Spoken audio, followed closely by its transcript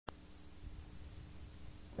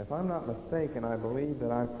If I'm not mistaken, I believe that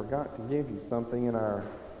I forgot to give you something in our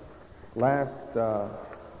last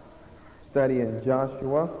study in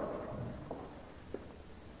Joshua,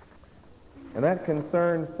 and that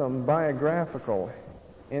concerns some biographical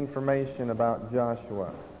information about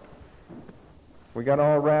Joshua. We got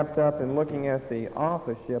all wrapped up in looking at the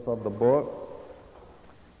authorship of the book,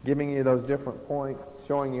 giving you those different points,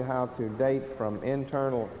 showing you how to date from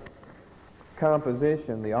internal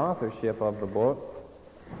composition the authorship of the book.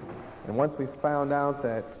 And once we found out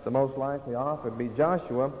that the most likely author would be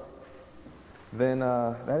Joshua, then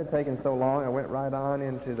that had taken so long, I went right on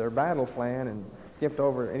into their battle plan and skipped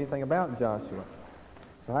over anything about Joshua.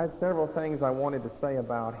 So I had several things I wanted to say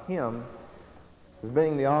about him as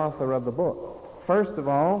being the author of the book. First of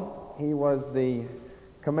all, he was the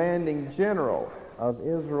commanding general of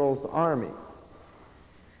Israel's army.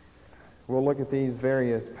 We'll look at these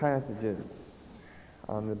various passages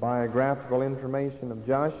on the biographical information of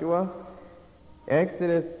Joshua.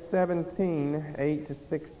 Exodus 17, 8 to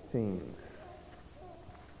 16.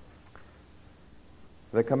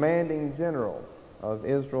 The commanding general of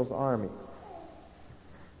Israel's army.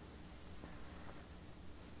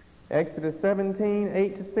 Exodus 17,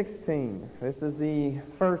 8 to 16. This is the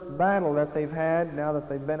first battle that they've had now that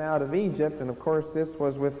they've been out of Egypt, and of course this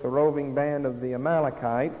was with the roving band of the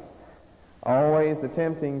Amalekites, always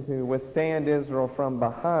attempting to withstand Israel from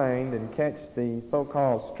behind and catch the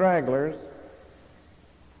so-called stragglers.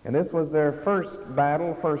 And this was their first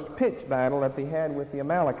battle, first pitched battle that they had with the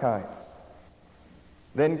Amalekites.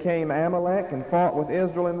 Then came Amalek and fought with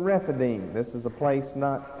Israel in Rephidim. This is a place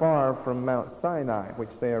not far from Mount Sinai, which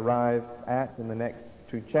they arrive at in the next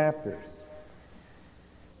two chapters.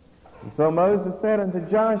 And so Moses said unto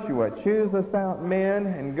Joshua, Choose us out men,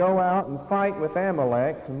 and go out and fight with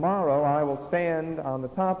Amalek. Tomorrow I will stand on the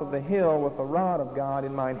top of the hill with the rod of God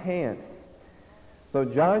in mine hand. So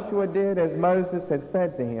Joshua did as Moses had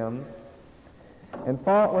said to him, and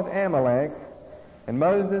fought with Amalek. And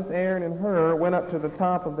Moses, Aaron, and Hur went up to the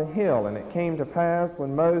top of the hill. And it came to pass,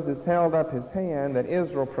 when Moses held up his hand, that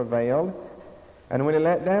Israel prevailed. And when he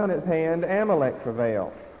let down his hand, Amalek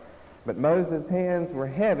prevailed. But Moses' hands were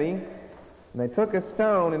heavy, and they took a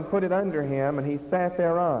stone and put it under him, and he sat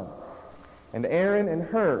thereon. And Aaron and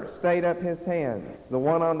Hur stayed up his hands, the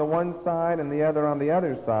one on the one side and the other on the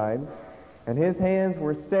other side. And his hands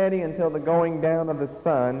were steady until the going down of the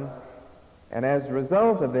sun. And as a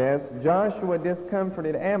result of this, Joshua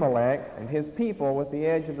discomforted Amalek and his people with the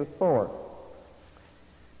edge of the sword.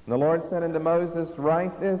 And the Lord said unto Moses,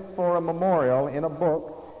 Write this for a memorial in a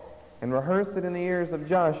book, and rehearse it in the ears of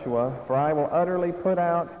Joshua, for I will utterly put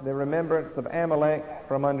out the remembrance of Amalek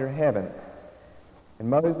from under heaven. And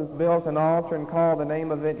Moses built an altar and called the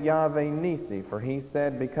name of it Yahweh Nisi, for he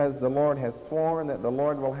said, Because the Lord has sworn that the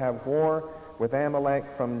Lord will have war with Amalek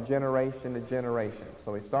from generation to generation.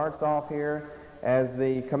 So he starts off here as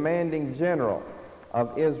the commanding general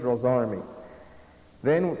of Israel's army.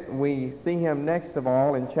 Then we see him next of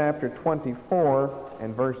all in chapter 24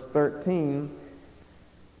 and verse 13,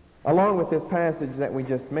 along with this passage that we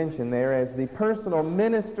just mentioned there, as the personal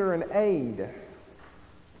minister and aide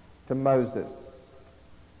to Moses.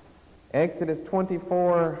 Exodus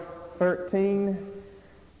 24, 13,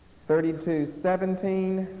 32,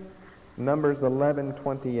 17, Numbers 11,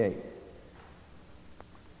 28.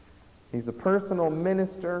 He's a personal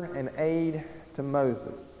minister and aide to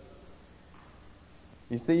Moses.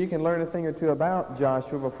 You see, you can learn a thing or two about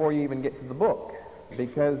Joshua before you even get to the book,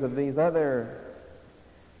 because of these other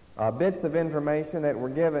bits of information that were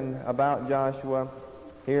given about Joshua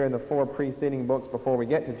here in the four preceding books before we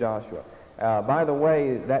get to Joshua. By the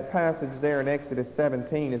way, that passage there in Exodus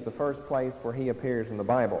 17 is the first place where he appears in the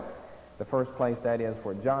Bible. The first place, that is,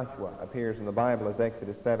 where Joshua appears in the Bible is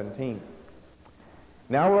Exodus 17.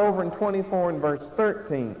 Now we're over in 24 and verse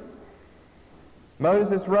 13.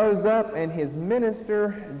 Moses rose up, and his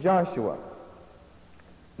minister Joshua,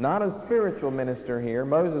 not a spiritual minister here,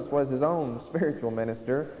 Moses was his own spiritual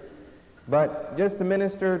minister, but just to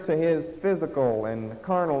minister to his physical and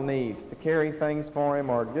carnal needs, to carry things for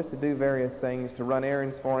him or just to do various things, to run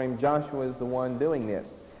errands for him. Joshua is the one doing this.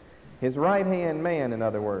 His right-hand man, in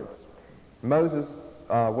other words. Moses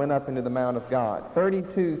went up into the Mount of God.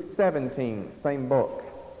 32:17, same book.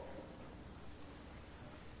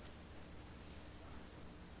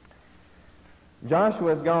 Joshua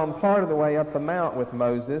has gone part of the way up the mount with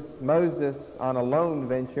Moses. Moses, on a lone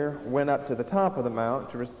venture, went up to the top of the mount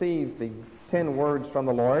to receive the 10 words from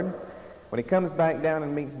the Lord. When he comes back down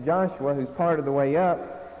and meets Joshua, who's part of the way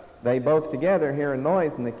up, they both together hear a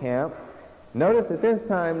noise in the camp. Notice that this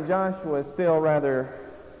time Joshua is still rather,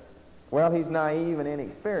 well, he's naive and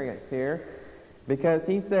inexperienced here. because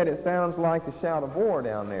he said it sounds like the shout of war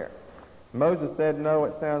down there. Moses said, no,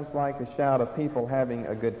 it sounds like the shout of people having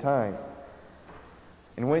a good time.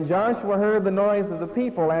 And when Joshua heard the noise of the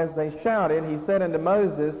people as they shouted, he said unto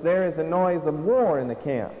Moses, there is a noise of war in the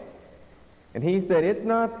camp. And he said, it's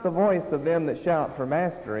not the voice of them that shout for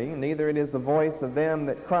mastery, neither it is the voice of them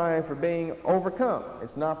that cry for being overcome.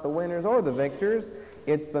 It's not the winners or the victors.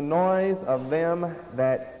 It's the noise of them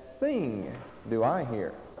that sing do I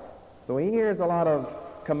hear. So he hears a lot of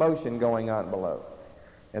commotion going on below.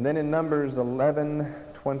 And then in Numbers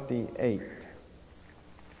 11:28.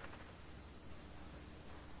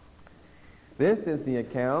 This is the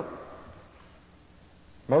account.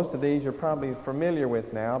 Most of these you're probably familiar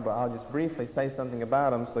with now, but I'll just briefly say something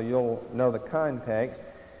about them so you'll know the context.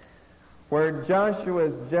 Where Joshua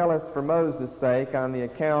is jealous for Moses' sake on the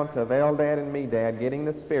account of Eldad and Medad getting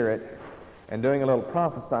the Spirit and doing a little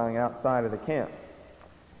prophesying outside of the camp.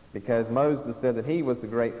 Because Moses said that he was the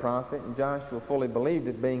great prophet, and Joshua fully believed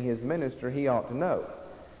it, being his minister, he ought to know.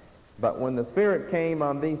 But when the Spirit came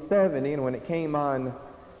on these 70, and when it came on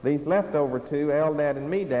these leftover two, Eldad and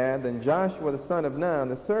Medad, then Joshua the son of Nun,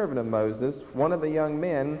 the servant of Moses, one of the young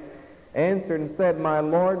men, answered and said, my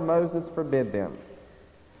Lord Moses forbid them.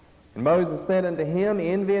 And Moses said unto him,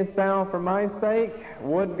 envious thou for my sake?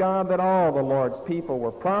 Would God that all the Lord's people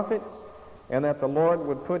were prophets, and that the Lord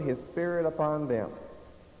would put his Spirit upon them.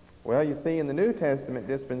 Well, you see, in the New Testament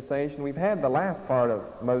dispensation, we've had the last part of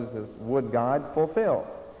Moses' would God fulfilled.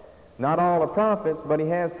 Not all the prophets, but he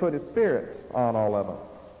has put his Spirit on all of them.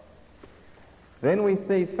 Then we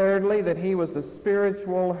see, thirdly, that he was a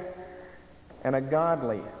spiritual and a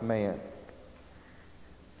godly man.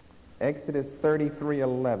 Exodus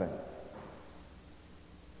 33:11.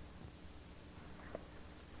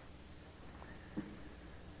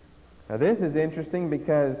 Now this is interesting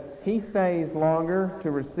because he stays longer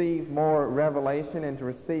to receive more revelation and to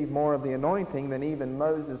receive more of the anointing than even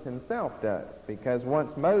Moses himself does. Because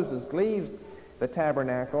once Moses leaves the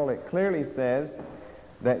tabernacle, it clearly says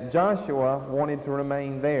that Joshua wanted to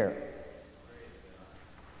remain there.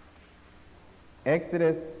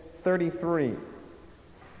 Exodus 33.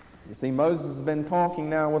 You see, Moses has been talking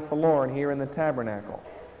now with the Lord here in the tabernacle.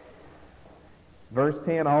 Verse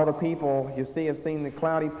 10, all the people, you see, have seen the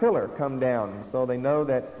cloudy pillar come down. So they know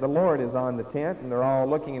that the Lord is on the tent, and they're all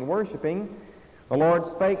looking and worshiping. The Lord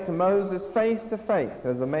spake to Moses face to face,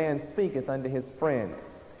 as a man speaketh unto his friend.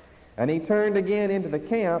 And he turned again into the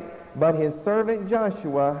camp, but his servant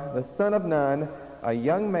Joshua, the son of Nun, a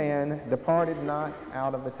young man, departed not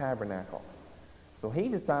out of the tabernacle. So he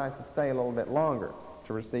decides to stay a little bit longer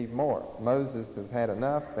to receive more. Moses has had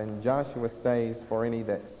enough, and Joshua stays for any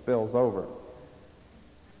that spills over.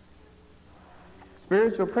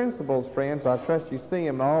 Spiritual principles, friends, I trust you see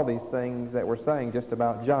in all these things that we're saying just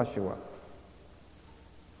about Joshua.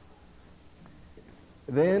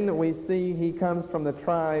 Then we see he comes from the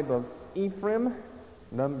tribe of Ephraim,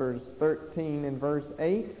 Numbers 13 and verse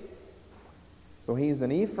 8. So he's an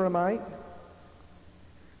Ephraimite.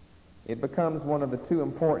 It becomes one of the two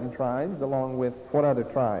important tribes, along with what other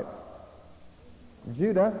tribe?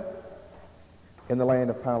 Judah, in the land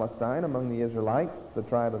of Palestine, among the Israelites, the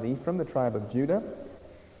tribe of Ephraim, the tribe of Judah.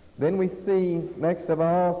 Then we see, next of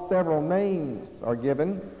all, several names are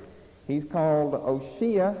given. He's called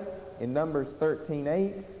Oshea in Numbers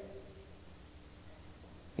 13:8.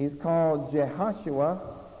 He's called Jehoshua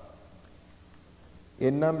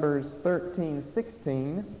in Numbers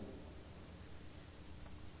 13:16.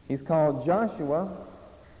 He's called Joshua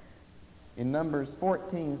in Numbers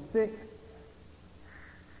 14:6.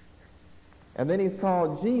 And then he's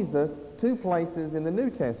called Jesus two places in the New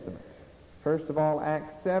Testament. First of all,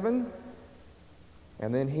 Acts 7,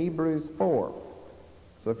 and then Hebrews 4.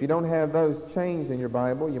 So if you don't have those changed in your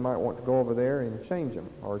Bible, you might want to go over there and change them,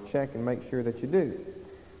 or check and make sure that you do.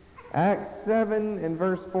 Acts 7 and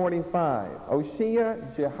verse 45.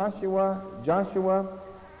 Oshea, Jehoshua, Joshua,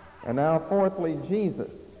 and now fourthly,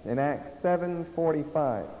 Jesus in Acts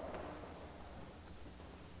 7:45.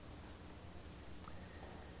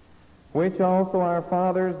 Which also our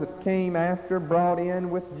fathers that came after brought in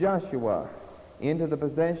with Joshua into the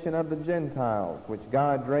possession of the Gentiles, which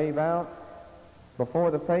God drave out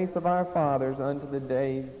before the face of our fathers unto the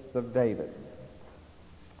days of David.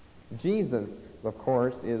 Jesus, of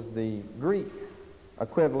course, is the Greek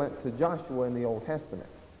equivalent to Joshua in the Old Testament.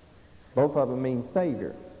 Both of them mean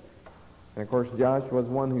Savior. And of course, Joshua is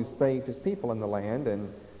one who saved his people in the land,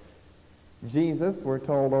 and Jesus, we're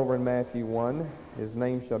told over in Matthew 1, his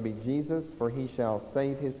name shall be Jesus, for he shall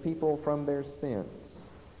save his people from their sins.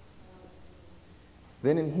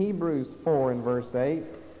 Then in Hebrews 4 and verse 8,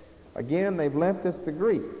 again, they've left us the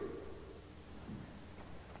Greek.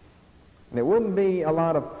 And it wouldn't be a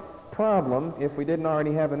lot of problem if we didn't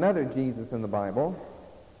already have another Jesus in the Bible.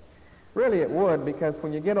 Really it would, because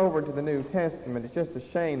when you get over to the New Testament, it's just a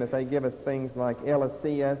shame that they give us things like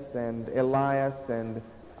Eliseus and Elias and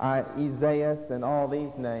Isaiah and all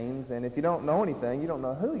these names. And if you don't know anything, you don't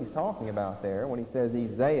know who he's talking about there. When he says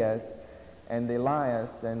Isaiah and Elias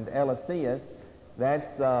and Eliseus,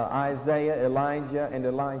 that's Isaiah, Elijah, and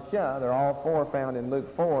Elisha. They're all four found in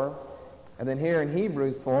Luke 4. And then here in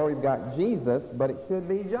Hebrews 4, we've got Jesus, but it should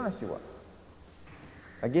be Joshua.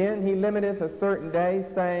 Again, he limiteth a certain day,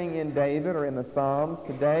 saying in David or in the Psalms,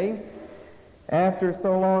 today, after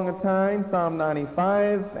so long a time, Psalm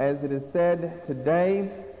 95, as it is said,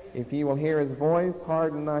 today, if ye will hear his voice,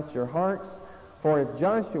 harden not your hearts. For if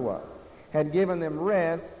Joshua had given them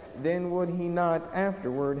rest, then would he not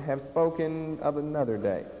afterward have spoken of another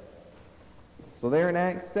day. So there in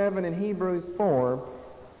Acts 7 and Hebrews 4,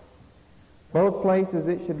 both places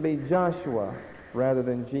it should be Joshua rather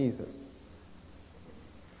than Jesus.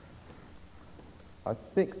 A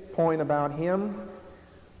sixth point about him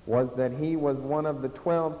was that he was one of the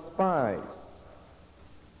 12 spies.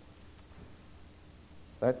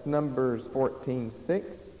 That's Numbers 14:6.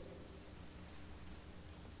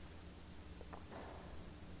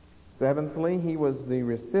 Seventhly, he was the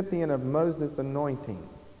recipient of Moses' anointing.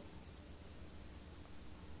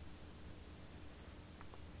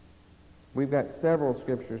 We've got several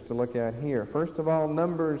scriptures to look at here. First of all,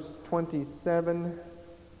 Numbers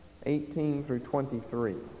 27:18 through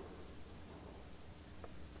 23.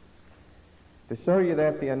 To show you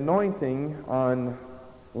that the anointing on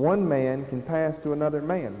one man can pass to another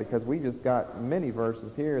man, because we just got many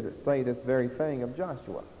verses here that say this very thing of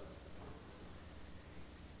Joshua.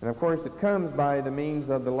 And of course it comes by the means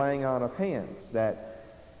of the laying on of hands, that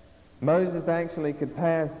Moses actually could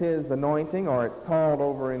pass his anointing, or it's called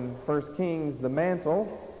over in 1 Kings the mantle,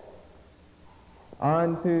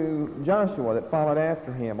 on to Joshua that followed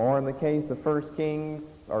after him, or in the case of 1 Kings,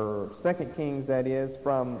 or 2 Kings that is,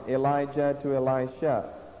 from Elijah to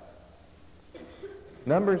Elisha.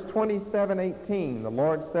 Numbers 27:18, the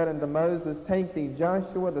Lord said unto Moses, take thee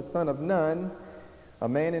Joshua the son of Nun, a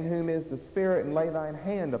man in whom is the Spirit, and lay thine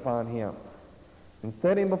hand upon him, and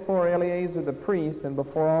set him before Eleazar the priest, and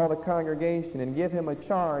before all the congregation, and give him a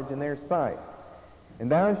charge in their sight. And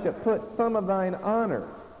thou shalt put some of thine honor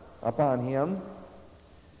upon him,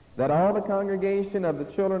 that all the congregation of the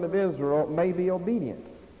children of Israel may be obedient.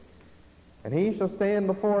 And he shall stand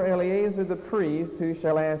before Eleazar the priest, who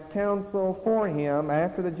shall ask counsel for him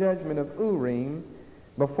after the judgment of Urim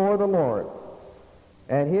before the Lord.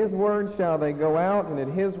 At his word shall they go out, and at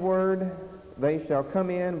his word they shall come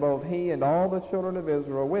in, both he and all the children of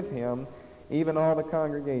Israel with him, even all the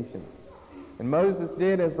congregation. And Moses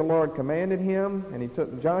did as the Lord commanded him, and he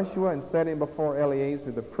took Joshua and set him before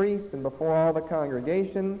Eleazar the priest and before all the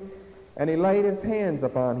congregation, and he laid his hands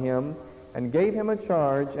upon him, and gave him a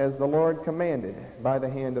charge as the Lord commanded by the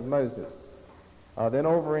hand of Moses. Then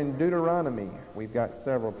over in Deuteronomy, we've got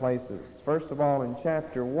several places. First of all, in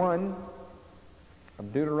chapter 1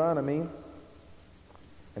 of Deuteronomy,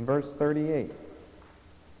 in verse 38.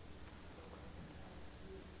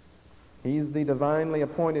 He's the divinely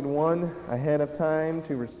appointed one ahead of time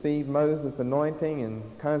to receive Moses' anointing and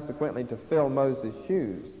consequently to fill Moses'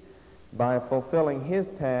 shoes by fulfilling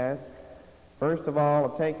his task, first of all,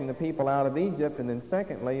 of taking the people out of Egypt, and then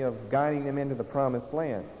secondly, of guiding them into the promised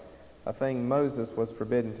land, a thing Moses was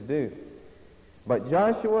forbidden to do. But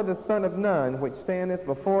Joshua the son of Nun, which standeth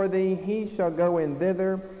before thee, he shall go in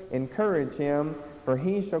thither, encourage him, for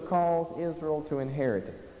he shall cause Israel to inherit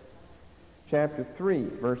it. Chapter 3,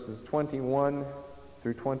 verses 21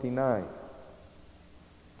 through 29.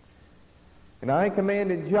 And I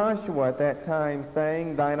commanded Joshua at that time,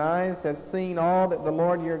 saying, thine eyes have seen all that the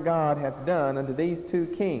Lord your God hath done unto these two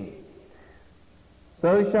kings.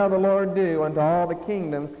 So shall the Lord do unto all the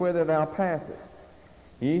kingdoms whither thou passest.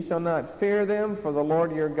 Ye shall not fear them, for the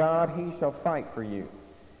Lord your God, he shall fight for you.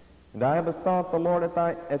 And I besought the Lord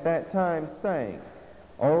at that time, saying,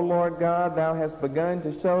 O Lord God, thou hast begun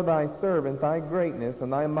to show thy servant thy greatness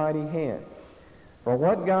and thy mighty hand. For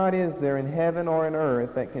what God is there in heaven or in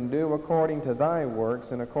earth that can do according to thy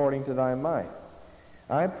works and according to thy might?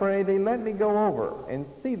 I pray thee, let me go over and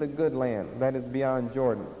see the good land that is beyond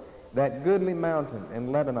Jordan, that goodly mountain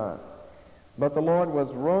in Lebanon. But the Lord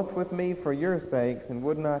was wroth with me for your sakes, and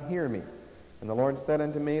would not hear me. And the Lord said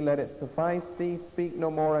unto me, let it suffice thee, speak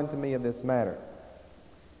no more unto me of this matter.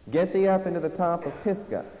 Get thee up into the top of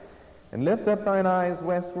Pisgah, and lift up thine eyes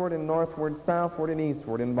westward and northward, southward and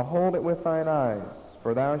eastward, and behold it with thine eyes,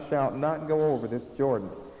 for thou shalt not go over this Jordan.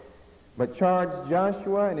 But charge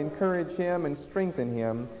Joshua, and encourage him, and strengthen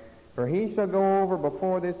him, For he shall go over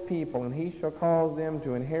before this people, and he shall cause them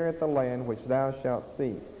to inherit the land which thou shalt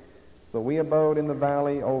see. So we abode in the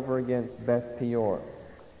valley over against Beth Peor.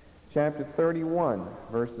 Chapter 31,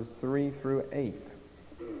 verses 3 through 8.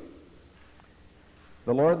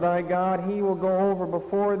 The Lord thy God, he will go over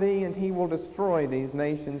before thee, and he will destroy these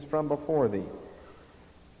nations from before thee.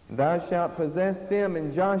 Thou shalt possess them,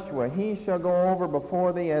 and Joshua, he shall go over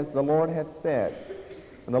before thee as the Lord hath said.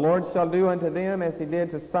 And the Lord shall do unto them as he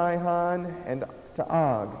did to Sihon and to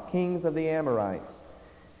Og, kings of the Amorites,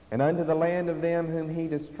 and unto the land of them whom he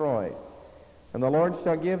destroyed. And the Lord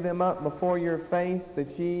shall give them up before your face,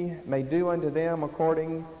 that ye may do unto them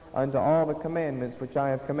according unto all the commandments which I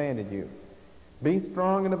have commanded you. Be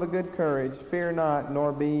strong and of a good courage, fear not,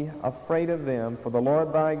 nor be afraid of them, for the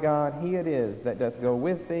Lord thy God, he it is that doth go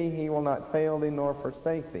with thee, he will not fail thee nor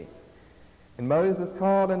forsake thee. And Moses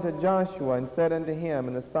called unto Joshua, and said unto him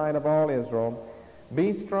in the sight of all Israel,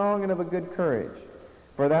 Be strong and of a good courage,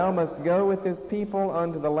 for thou must go with this people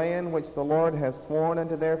unto the land which the Lord hath sworn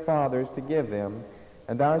unto their fathers to give them,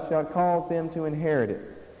 and thou shalt cause them to inherit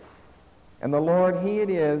it. And the Lord, he it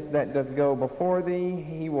is that doth go before thee,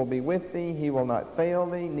 he will be with thee, he will not fail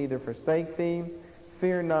thee, neither forsake thee.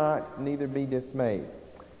 Fear not, neither be dismayed.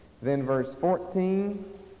 Then verse 14,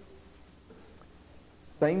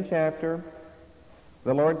 same chapter.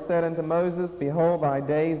 The Lord said unto Moses, Behold, thy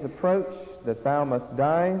days approach, that thou must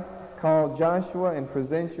die. Call Joshua, and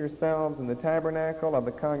present yourselves in the tabernacle of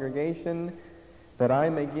the congregation, that I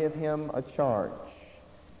may give him a charge.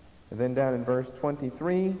 And then down in verse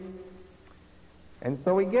 23, And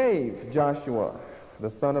so he gave Joshua, the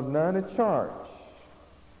son of Nun, a charge.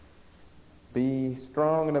 Be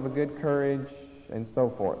strong and of a good courage, and so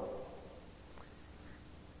forth.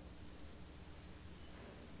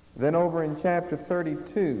 Then over in chapter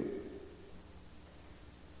 32,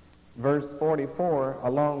 verse 44,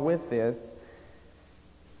 along with this,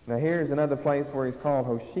 now here's another place where he's called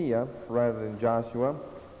Hoshea rather than Joshua.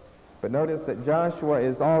 But notice that Joshua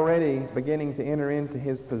is already beginning to enter into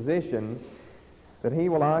his position that he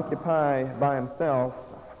will occupy by himself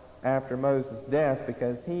after Moses' death,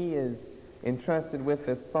 because he is entrusted with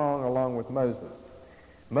this song along with Moses.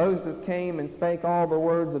 Moses came and spake all the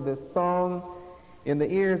words of this song in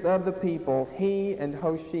the ears of the people, he and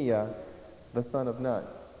Hoshea, the son of Nun.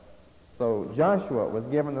 So Joshua was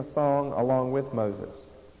given the song along with Moses.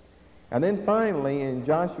 And then finally in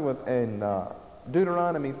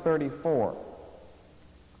Deuteronomy 34,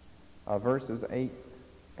 verses 8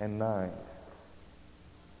 and 9.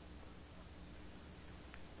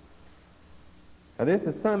 Now this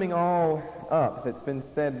is summing all up that's been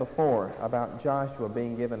said before about Joshua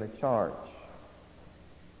being given a charge.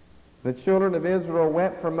 The children of Israel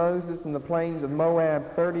wept for Moses in the plains of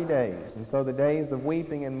Moab 30 days. And so the days of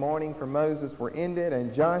weeping and mourning for Moses were ended,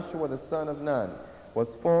 and Joshua the son of Nun was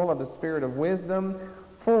full of the spirit of wisdom,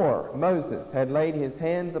 for Moses had laid his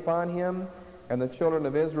hands upon him, and the children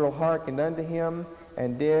of Israel hearkened unto him,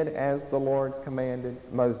 and did as the Lord commanded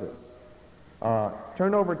Moses.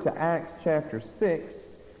 Turn over to Acts chapter 6,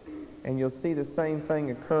 and you'll see the same thing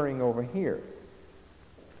occurring over here,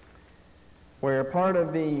 where part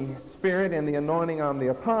of the Spirit and the anointing on the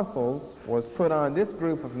apostles was put on this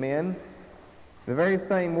group of men the very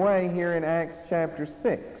same way here in Acts chapter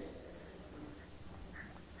 6.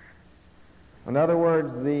 In other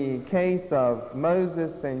words, the case of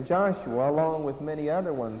Moses and Joshua, along with many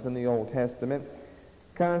other ones in the Old Testament,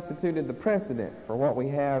 constituted the precedent for what we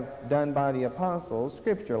have done by the apostles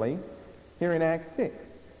scripturally here in Acts 6.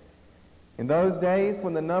 In those days,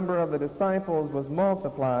 when the number of the disciples was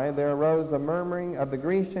multiplied, there arose a murmuring of the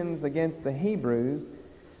Grecians against the Hebrews,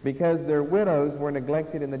 because their widows were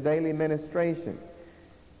neglected in the daily ministration.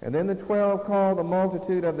 And then the 12 called the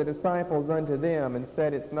multitude of the disciples unto them, and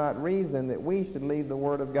said, It's not reason that we should leave the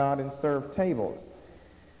word of God and serve tables.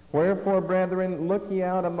 Wherefore, brethren, look ye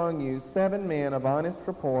out among you 7 men of honest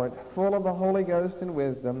report, full of the Holy Ghost and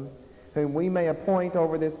wisdom, whom we may appoint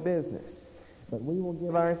over this business. But we will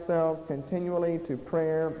give ourselves continually to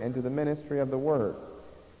prayer and to the ministry of the word.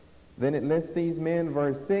 Then it lists these men,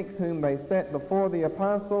 verse 6, whom they set before the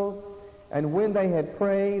apostles, and when they had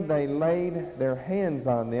prayed, they laid their hands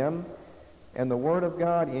on them, and the word of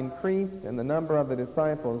God increased, and the number of the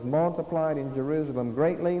disciples multiplied in Jerusalem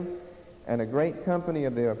greatly, and a great company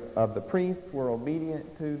of the priests were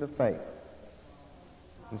obedient to the faith.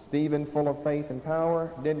 And Stephen, full of faith and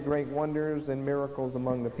power, did great wonders and miracles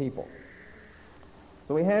among the people.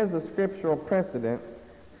 So he has a scriptural precedent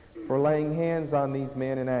for laying hands on these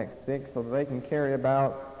men in Acts 6 so that they can carry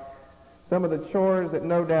about some of the chores that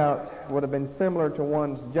no doubt would have been similar to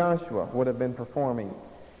ones Joshua would have been performing.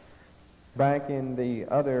 back in the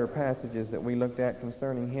other passages that we looked at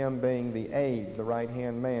concerning him being the aide, the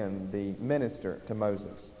right-hand man, the minister to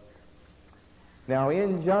Moses. Now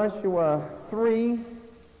in Joshua 3,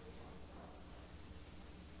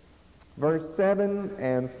 verse 7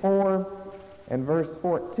 and 4 and verse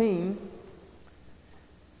 14,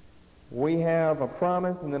 we have a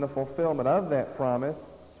promise and then a fulfillment of that promise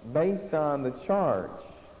based on the charge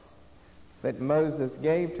that Moses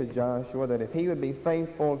gave to Joshua, that if he would be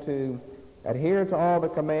faithful to adhere to all the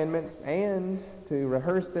commandments and to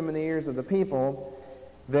rehearse them in the ears of the people,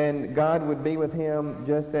 then God would be with him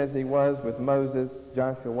just as he was with Moses.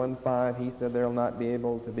 Joshua 1:5, he said, "There will not be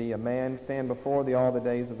able to be a man stand before thee all the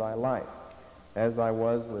days of thy life. As I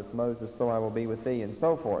was with Moses, so I will be with thee," and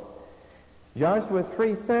so forth. Joshua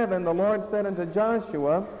 3:7, the Lord said unto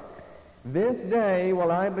Joshua, "This day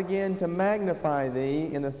will I begin to magnify thee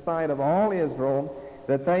in the sight of all Israel,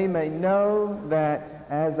 that they may know that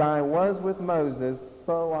as I was with Moses,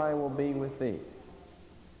 so I will be with thee."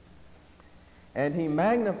 And he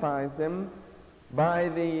magnifies them by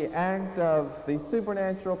the act of the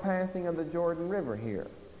supernatural passing of the Jordan River here,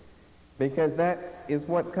 because that is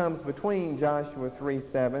what comes between Joshua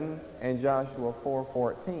 3:7 and Joshua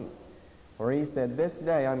 4:14, where he said, "This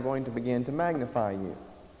day I'm going to begin to magnify you."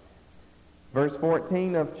 Verse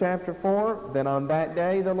 14 of chapter 4, "Then on that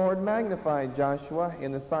day the Lord magnified Joshua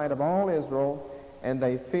in the sight of all Israel, and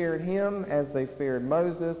they feared him as they feared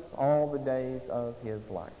Moses all the days of his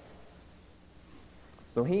life."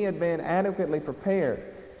 So he had been adequately prepared.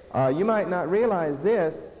 You might not realize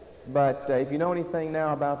this, but if you know anything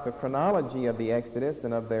now about the chronology of the Exodus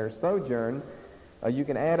and of their sojourn, you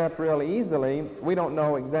can add up real easily. We don't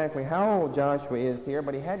know exactly how old Joshua is here,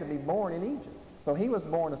 but he had to be born in Egypt. So he was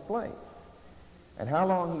born a slave. And how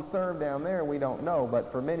long he served down there, we don't know,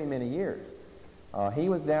 but for many, many years. He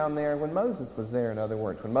was down there when Moses was there, in other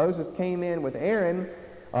words. When Moses came in with Aaron,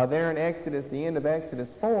 there in Exodus, the end of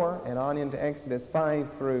Exodus 4, and on into Exodus 5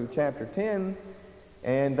 through chapter 10,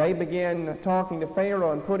 and they began talking to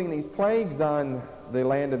Pharaoh and putting these plagues on the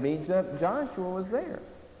land of Egypt, Joshua was there,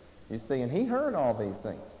 you see, and he heard all these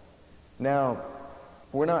things. Now,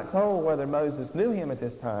 we're not told whether Moses knew him at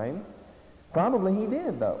this time. Probably he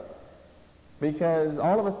did, though, because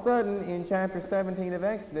all of a sudden in chapter 17 of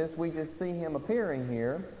Exodus, we just see him appearing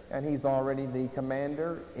here, and he's already the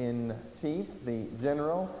commander-in-chief, the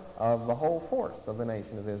general of the whole force of the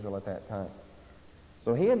nation of Israel at that time.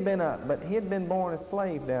 So he had been born a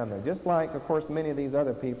slave down there, just like, of course, many of these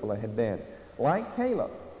other people had been. Like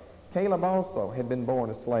Caleb. Caleb also had been born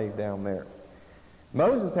a slave down there.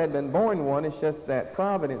 Moses had been born one, it's just that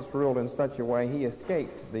providence ruled in such a way he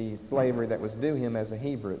escaped the slavery that was due him as a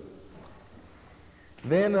Hebrew.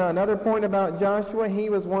 Then another point about Joshua, he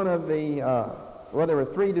was one of the, there were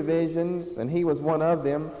 3 divisions, and he was one of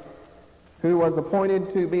them, who was appointed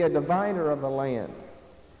to be a divider of the land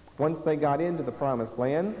once they got into the promised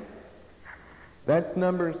land. That's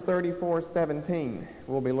Numbers 34:17.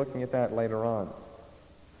 We'll be looking at that later on.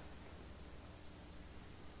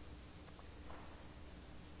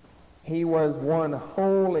 He was one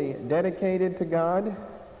wholly dedicated to God.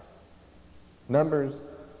 Numbers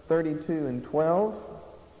 32 and 12.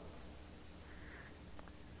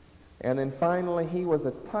 And then finally, he was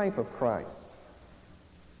a type of Christ.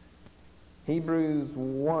 Hebrews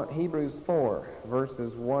 4,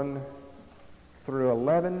 verses 1 through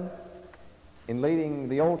 11, in leading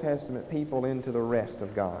the Old Testament people into the rest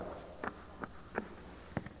of God.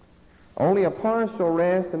 Only a partial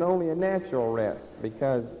rest and only a natural rest,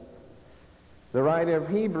 because the writer of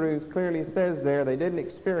Hebrews clearly says there they didn't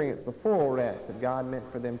experience the full rest that God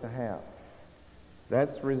meant for them to have.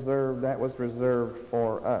 That was reserved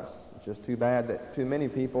for us. It's just too bad that too many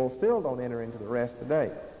people still don't enter into the rest today.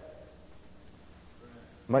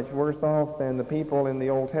 Much worse off than the people in the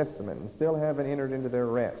Old Testament, and still haven't entered into their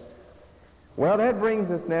rest. Well, that brings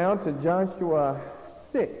us now to Joshua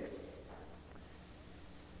 6.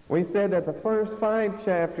 We said that the first 5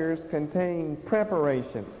 chapters contain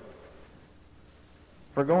preparation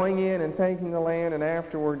for going in and taking the land and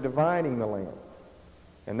afterward dividing the land.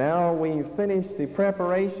 And now we've finished the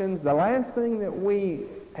preparations. The last thing that we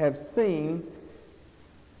have seen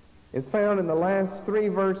is found in the last 3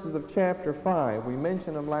 verses of chapter 5. We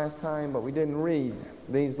mentioned them last time, but we didn't read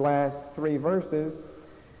these last 3 verses,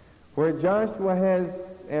 where Joshua has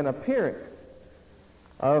an appearance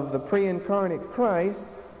of the pre-incarnate Christ,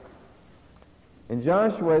 and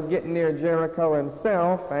Joshua is getting near Jericho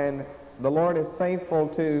himself, and the Lord is faithful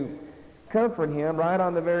to comfort him right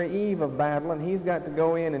on the very eve of battle, and he's got to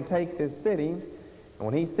go in and take this city. And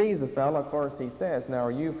when he sees the fellow, of course, he says, "Now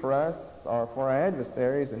are you for us or for our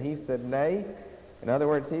adversaries?" And he said, "Nay, In other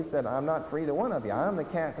words, he said, I'm not for either one of you. I'm the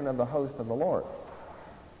captain of the host of the Lord.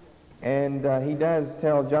 And he does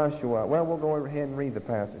tell Joshua, well, we'll go ahead and read the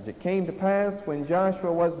passage. It came to pass when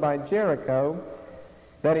Joshua was by Jericho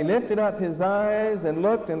that he lifted up his eyes and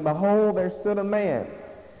looked, and behold, there stood a man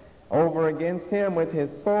over against him with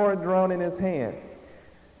his sword drawn in his hand.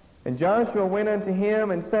 And Joshua went unto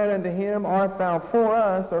him and said unto him, Art thou for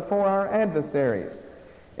us or for our adversaries?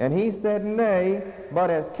 And he said, Nay, but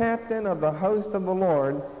as captain of the host of the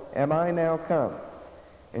Lord am I now come.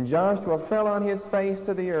 And Joshua fell on his face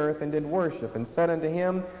to the earth and did worship, and said unto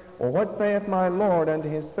him, Well, what saith my Lord unto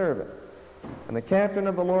his servant? And the captain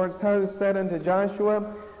of the Lord's host said unto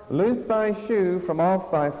Joshua, Loose thy shoe from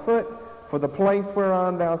off thy foot, for the place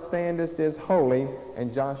whereon thou standest is holy.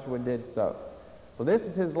 And Joshua did so. So this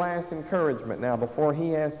is his last encouragement now before he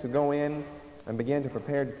has to go in and begin to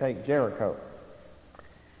prepare to take Jericho,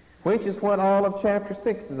 which is what all of chapter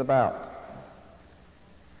 6 is about.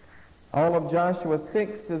 All of Joshua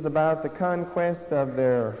 6 is about the conquest of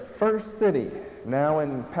their first city, now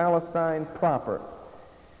in Palestine proper.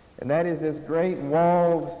 And that is this great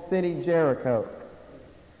walled city, Jericho.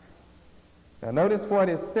 Now notice what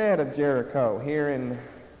is said of Jericho here in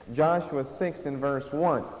Joshua 6 and verse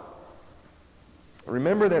 1.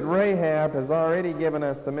 Remember that Rahab has already given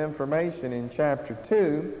us some information in chapter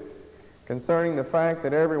 2 concerning the fact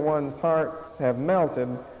that everyone's hearts have melted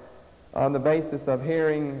on the basis of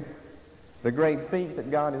hearing the great feats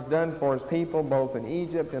that God has done for his people, both in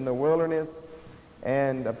Egypt and the wilderness.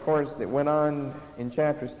 And, of course, it went on in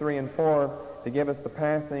chapters 3 and 4 to give us the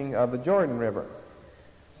passing of the Jordan River.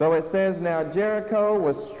 So it says, Now Jericho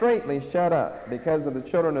was straitly shut up because of the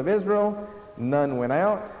children of Israel. None went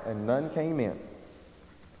out, and none came in.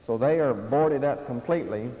 So they are boarded up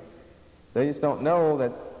completely. They just don't know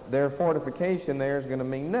that their fortification there is going to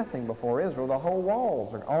mean nothing before Israel.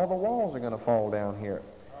 All the walls are going to fall down here.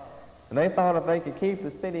 And they thought if they could keep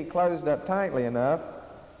the city closed up tightly enough,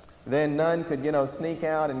 then none could, sneak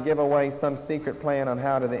out and give away some secret plan on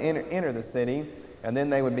how to enter the city, and then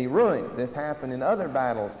they would be ruined. This happened in other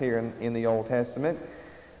battles here in the Old Testament,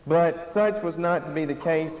 but such was not to be the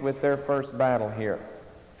case with their first battle here.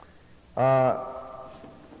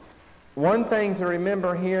 One thing to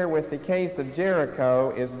remember here with the case of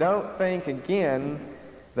Jericho is don't think again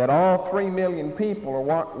that all 3 million people are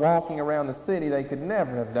walking around the city. They could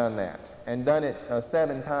never have done that and done it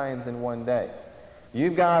 7 times in one day.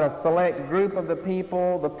 You've got a select group of the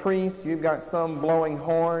people, the priests, you've got some blowing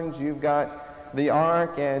horns, you've got the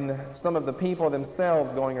ark and some of the people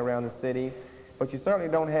themselves going around the city, but you certainly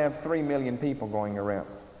don't have 3 million people going around.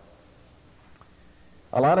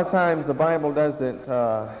 A lot of times the Bible doesn't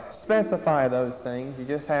specify those things. You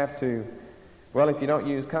just have to, well, if you don't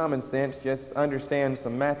use common sense, just understand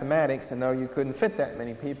some mathematics and know you couldn't fit that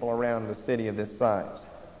many people around a city of this size.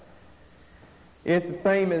 It's the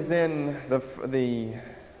same as in the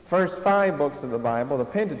first 5 books of the Bible, the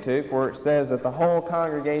Pentateuch, where it says that the whole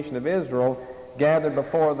congregation of Israel gathered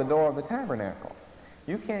before the door of the tabernacle.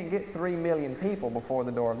 You can't get 3 million people before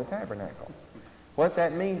the door of the tabernacle. What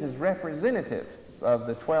that means is representatives of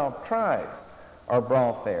the 12 tribes are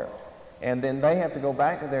brought there. And then they have to go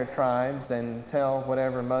back to their tribes and tell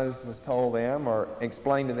whatever Moses told them or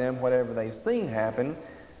explain to them whatever they've seen happen,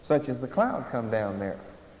 such as the cloud come down there.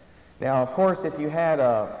 Now, of course, if you had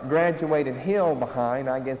a graduated hill behind,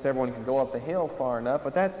 I guess everyone could go up the hill far enough,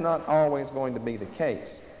 but that's not always going to be the case.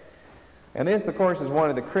 And this, of course, is one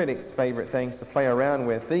of the critics' favorite things to play around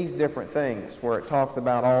with, these different things, where it talks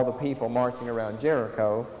about all the people marching around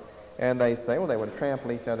Jericho, and they say, well, they would have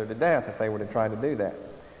trampled each other to death if they would have tried to do that.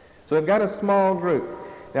 So they've got a small group.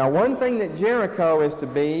 Now, one thing that Jericho is to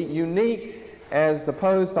be unique as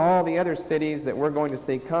opposed to all the other cities that we're going to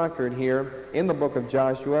see conquered here in the book of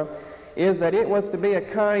Joshua is that it was to be a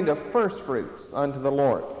kind of first fruits unto the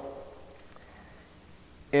Lord.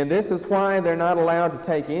 And this is why they're not allowed to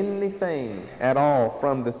take anything at all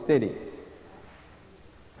from the city.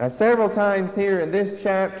 Now, several times here in this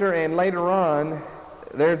chapter and later on,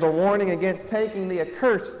 there's a warning against taking the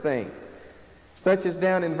accursed thing, such as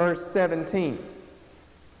down in verse 17.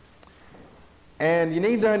 And you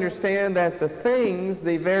need to understand that the things,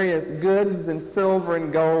 the various goods and silver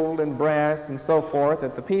and gold and brass and so forth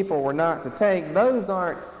that the people were not to take, those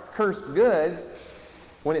aren't cursed goods.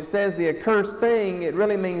 When it says the accursed thing, it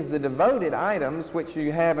really means the devoted items, which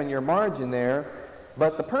you have in your margin there.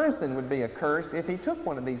 But the person would be accursed if he took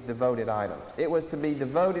one of these devoted items. It was to be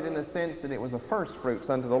devoted in the sense that it was a first fruits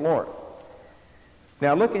unto the Lord.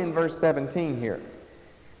 Now look in verse 17 here.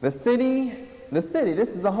 The city, this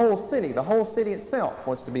is the whole city. The whole city itself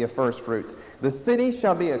was to be a first fruits. The city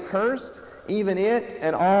shall be accursed, even it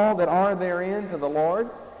and all that are therein, to the Lord?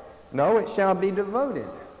 No, it shall be devoted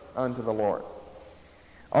unto the Lord.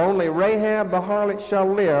 Only Rahab the harlot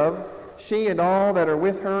shall live, she and all that are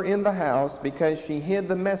with her in the house, because she hid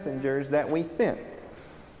the messengers that we sent.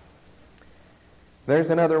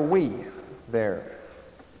 There's another we there.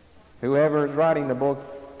 Whoever is writing the book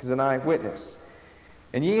is an eyewitness.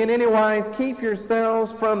 And ye in any wise keep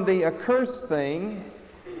yourselves from the accursed thing.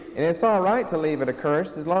 And it's all right to leave it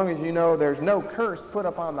accursed as long as you know there's no curse put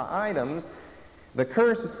upon the items. The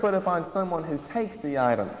curse is put upon someone who takes the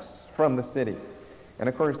items from the city. And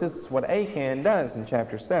of course this is what Achan does in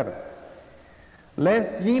chapter 7.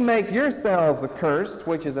 Lest ye make yourselves accursed,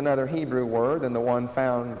 which is another Hebrew word than the one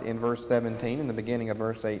found in verse 17 in the beginning of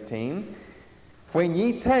verse 18. When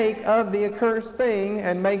ye take of the accursed thing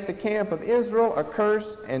and make the camp of Israel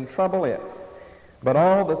accursed and trouble it. But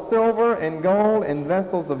all the silver and gold and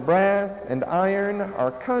vessels of brass and iron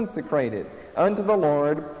are consecrated unto the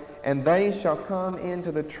Lord, and they shall come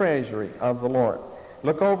into the treasury of the Lord.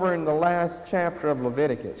 Look over in the last chapter of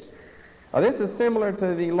Leviticus. This is similar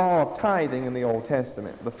to the law of tithing in the Old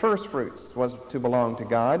Testament. The first fruits was to belong to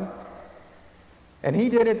God. And he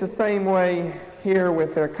did it the same way here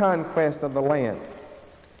with their conquest of the land.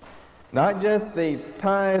 Not just the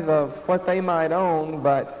tithe of what they might own,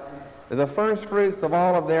 but the first fruits of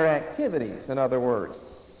all of their activities, in other words,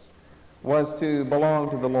 was to belong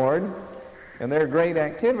to the Lord. And their great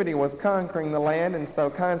activity was conquering the land, and so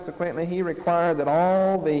consequently he required that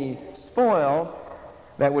all the spoil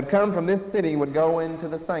that would come from this city would go into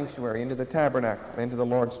the sanctuary, into the tabernacle, into the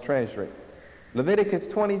Lord's treasury. Leviticus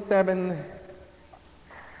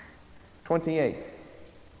 27:28.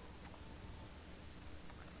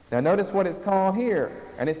 Now notice what it's called here,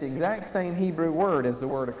 and it's the exact same Hebrew word as the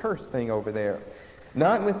word accursed thing over there.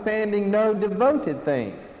 Notwithstanding no devoted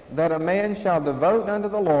thing, that a man shall devote unto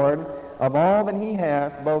the Lord, of all that he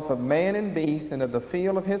hath, both of man and beast, and of the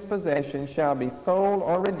field of his possession, shall be sold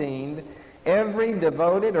or redeemed. Every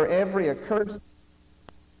devoted or every accursed.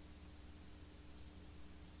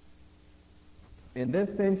 In this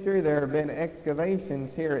century, there have been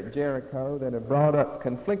excavations here at Jericho that have brought up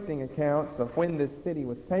conflicting accounts of when this city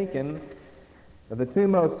was taken. The two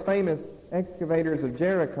most famous excavators of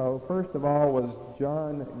Jericho, first of all, was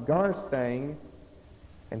John Garstang,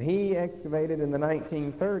 and he excavated in the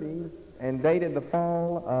 1930s and dated the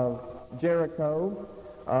fall of Jericho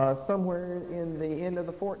somewhere in the end of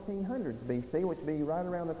the 1400s BC, which would be right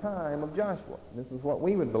around the time of Joshua. This is what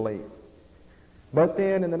we would believe. But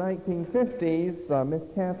then in the 1950s, Miss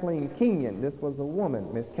Kathleen Kenyon, this was a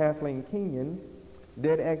woman, Miss Kathleen Kenyon,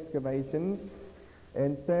 did excavations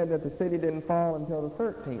and said that the city didn't fall until the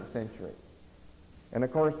 13th century. And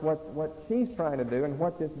of course what she's trying to do, and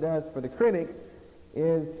what this does for the critics,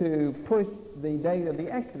 is to push the date of the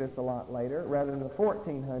Exodus a lot later. Rather than the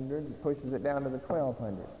 1400s, it pushes it down to the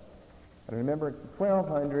 1200s. And remember, it's the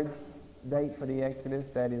 1200s date for the Exodus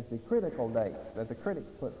that is the critical date, that the critics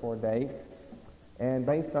put for a date. And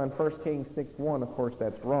based on 1 Kings 6:1, of course,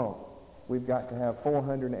 that's wrong. We've got to have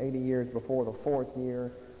 480 years before the 4th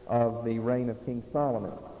year of the reign of King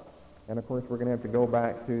Solomon. And of course, we're going to have to go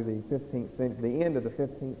back to the 15th century, the end of the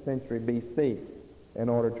 15th century BC, in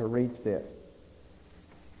order to reach this.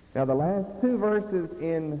 Now, the last two verses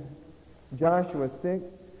in Joshua 6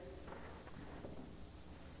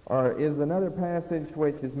 is another passage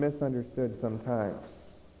which is misunderstood sometimes.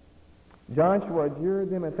 Joshua adjured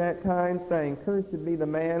them at that time, saying, Cursed be the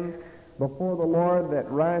man before the Lord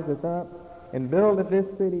that riseth up and buildeth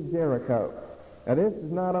this city Jericho. Now, this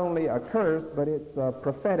is not only a curse, but it's a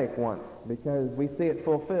prophetic one, because we see it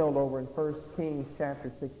fulfilled over in 1 Kings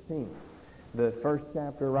chapter 16. The first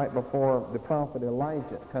chapter right before the prophet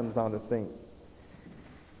Elijah comes on the scene.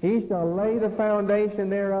 He shall lay the foundation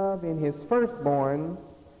thereof in his firstborn,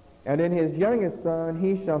 and in his youngest son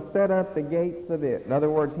he shall set up the gates of it. In other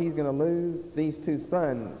words, he's going to lose these two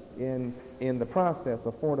sons in the process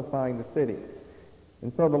of fortifying the city.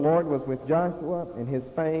 And so the Lord was with Joshua, and his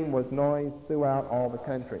fame was noised throughout all the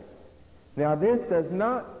country. Now this does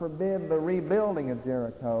not forbid the rebuilding of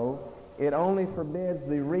Jericho. It only forbids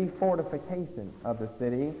the refortification of the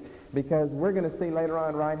city, because we're going to see later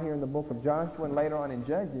on right here in the book of Joshua and later on in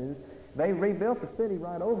Judges, they rebuilt the city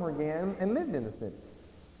right over again and lived in the city.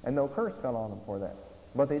 And no curse fell on them for that.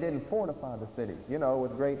 But they didn't fortify the city,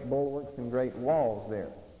 with great bulwarks and great walls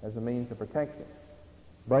there as a means of protection.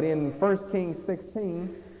 But in 1 Kings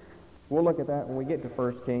 16, we'll look at that when we get to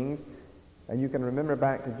 1 Kings, and you can remember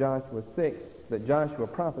back to Joshua 6 that Joshua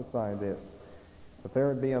prophesied this. But there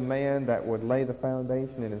would be a man that would lay the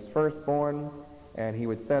foundation in his firstborn, and he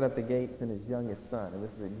would set up the gates in his youngest son. And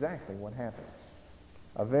this is exactly what happened.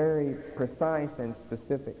 a very precise and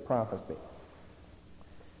specific prophecy.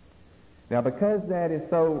 Now, because that is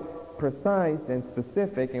so precise and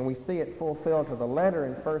specific, and we see it fulfilled to the letter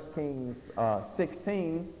in 1 Kings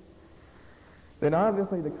 16, then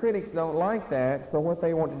obviously the critics don't like that, so what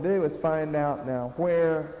they want to do is find out now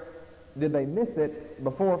where did they miss it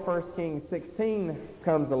before 1 Kings 16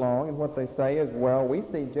 comes along, and what they say is, well, we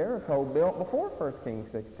see Jericho built before 1 Kings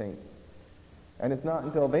 16. And it's not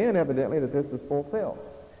until then, evidently, that this is fulfilled.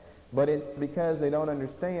 But it's because they don't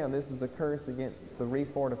understand this is a curse against the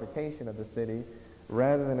refortification of the city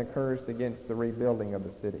rather than a curse against the rebuilding of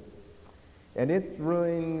the city. And its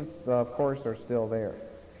ruins, of course, are still there.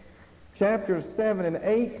 Chapters 7 and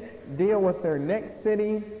 8 deal with their next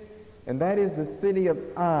city, and that is the city of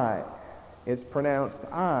Ai. It's pronounced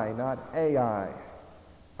I, not Ai,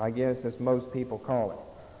 I guess, as most people call it.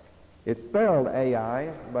 It's spelled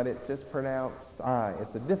Ai, but it's just pronounced I.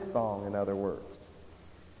 It's a diphthong, in other words.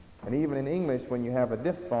 And even in English, when you have a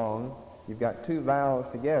diphthong, you've got two vowels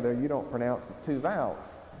together, you don't pronounce it two vowels.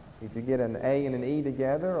 If you get an A and an E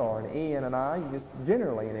together, or an E and an I, you just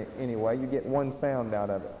generally, anyway, you get one sound out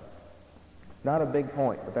of it. Not a big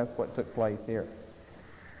point, but that's what took place here.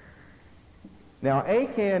 Now,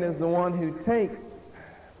 Achan is the one who takes,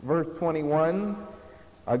 verse 21,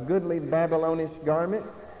 a goodly Babylonish garment.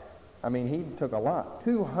 I mean, he took a lot.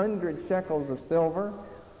 200 shekels of silver,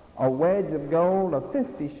 a wedge of gold of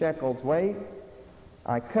 50 shekels weight.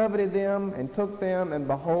 I coveted them and took them, and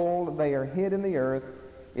behold, they are hid in the earth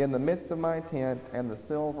in the midst of my tent, and the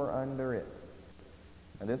silver under it.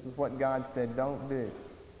 And this is what God said, don't do.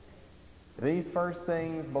 These first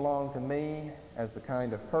things belong to me as the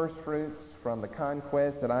kind of first fruits from the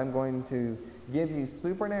conquest that I'm going to give you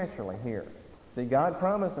supernaturally here. See, God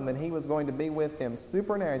promised them that he was going to be with them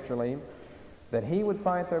supernaturally, that he would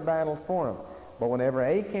fight their battles for them. But whenever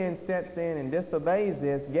Achan steps in and disobeys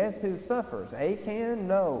this, guess who suffers? Achan?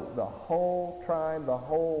 No, the whole tribe, the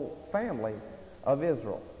whole family of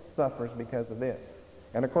Israel suffers because of this.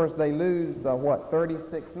 And of course they lose,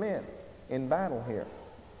 36 men in battle here.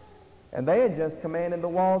 And they had just commanded the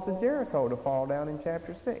walls of Jericho to fall down in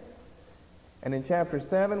chapter 6. And in chapter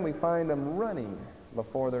 7 we find them running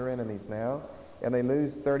before their enemies now, and they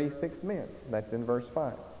lose 36 men. That's in verse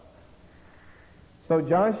 5. So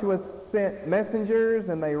Joshua sent messengers,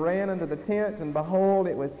 and they ran unto the tent, and behold,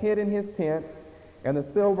 it was hid in his tent, and the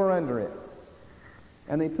silver under it.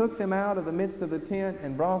 And they took them out of the midst of the tent,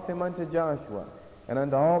 and brought them unto Joshua, and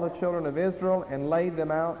unto all the children of Israel, and laid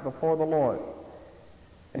them out before the Lord.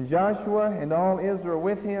 And Joshua and all Israel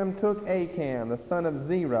with him took Achan, the son of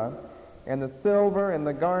Zerah, and the silver, and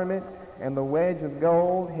the garment, and the wedge of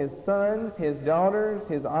gold, his sons, his daughters,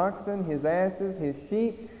 his oxen, his asses, his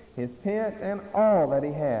sheep, his tent, and all that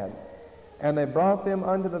he had. And they brought them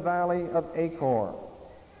unto the valley of Achor.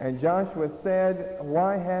 And Joshua said,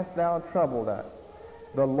 Why hast thou troubled us?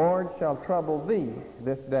 The Lord shall trouble thee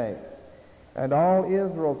this day. And all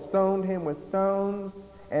Israel stoned him with stones,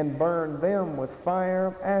 and burned them with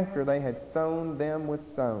fire after they had stoned them with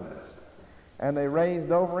stones. And they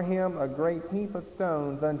raised over him a great heap of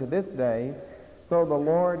stones unto this day. So the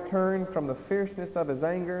Lord turned from the fierceness of his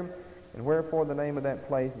anger, and wherefore the name of that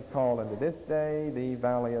place is called unto this day the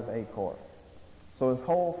Valley of Achor. So his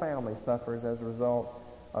whole family suffers as a result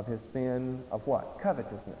of his sin of what?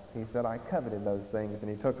 Covetousness. He said, I coveted those things, and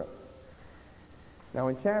he took them. Now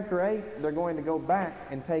in chapter 8, they're going to go back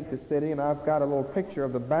and take the city, and I've got a little picture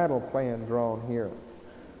of the battle plan drawn here.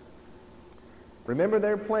 Remember,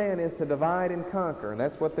 their plan is to divide and conquer, and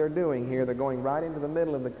that's what they're doing here. They're going right into the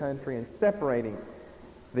middle of the country and separating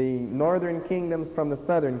the northern kingdoms from the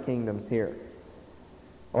southern kingdoms here.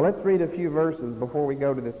 Well, let's read a few verses before we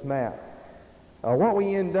go to this map. What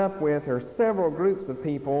we end up with are several groups of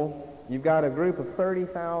people. You've got a group of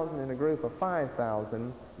 30,000 and a group of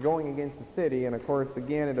 5,000 going against the city, and of course,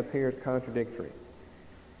 again, it appears contradictory.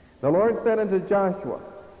 The Lord said unto Joshua,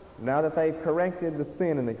 now that they've corrected the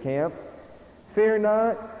sin in the camp, Fear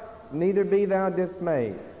not, neither be thou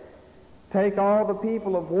dismayed. Take all the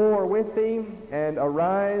people of war with thee, and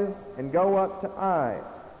arise, and go up to Ai.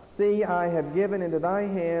 See, I have given into thy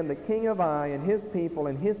hand the king of Ai, and his people,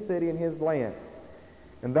 and his city, and his land.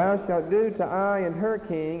 And thou shalt do to Ai and her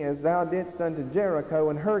king as thou didst unto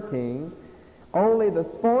Jericho and her king. Only the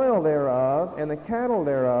spoil thereof and the cattle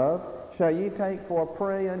thereof shall ye take for a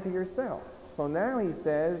prey unto yourself. So now he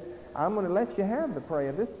says, I'm going to let you have the prey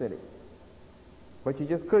of this city. But you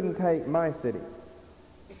just couldn't take my city.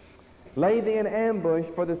 Lay thee an ambush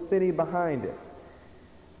for the city behind it.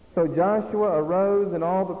 So Joshua arose and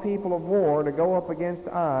all the people of war to go up against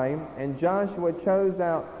Ai, and Joshua chose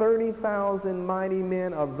out 30,000 mighty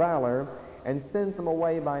men of valor, and sends them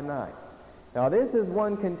away by night. Now this is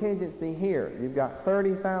one contingency here. You've got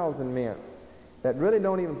 30,000 men that really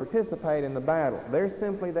don't even participate in the battle. They're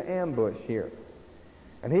simply the ambush here.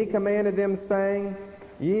 And he commanded them, saying,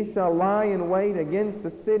 Ye shall lie in wait against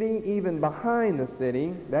the city, even behind the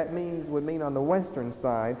city. That would mean on the western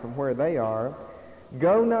side from where they are.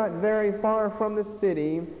 Go not very far from the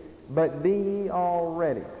city, but be ye all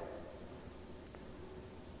ready.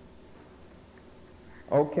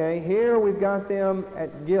 Okay, here we've got them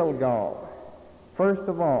at Gilgal. First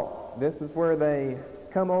of all, this is where they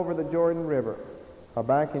come over the Jordan River,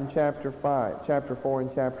 back in chapter 4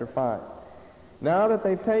 and chapter 5. Now that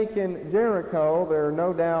they've taken Jericho, they're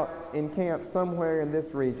no doubt encamped somewhere in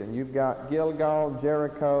this region. You've got Gilgal,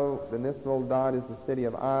 Jericho, then this little dot is the city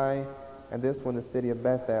of Ai, and this one the city of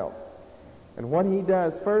Bethel. And what he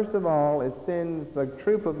does, first of all, is sends a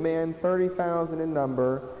troop of men, 30,000 in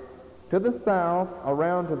number, to the south,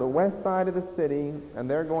 around to the west side of the city, and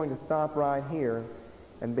they're going to stop right here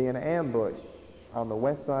and be an ambush on the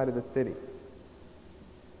west side of the city.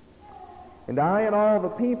 And I and all the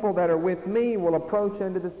people that are with me will approach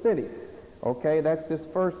unto the city. Okay, that's this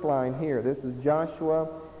first line here. This is Joshua.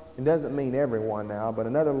 It doesn't mean everyone now, but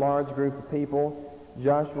another large group of people,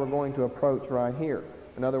 Joshua going to approach right here.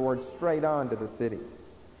 In other words, straight on to the city.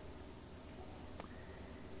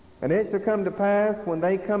 And it shall come to pass, when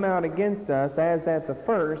they come out against us, as at the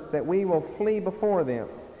first, that we will flee before them.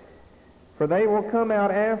 For they will come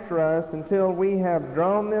out after us until we have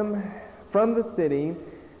drawn them from the city.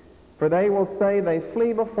 For they will say, They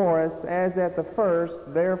flee before us, as at the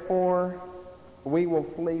first, therefore we will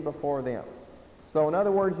flee before them. So in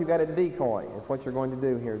other words, you've got a decoy, is what you're going to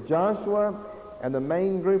do here. Joshua and the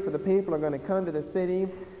main group of the people are going to come to the city,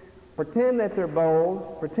 pretend that they're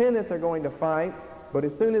bold, pretend that they're going to fight, but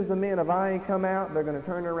as soon as the men of Ai come out, they're going to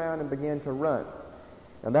turn around and begin to run.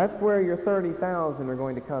 And that's where your 30,000 are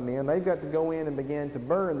going to come in. They've got to go in and begin to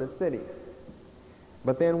burn the city.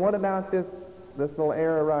 But then what about this little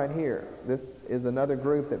area right here? This is another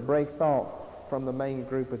group that breaks off from the main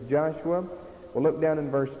group of Joshua. We'll look down in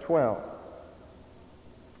verse 12.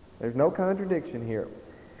 There's no contradiction here.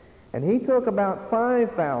 And he took about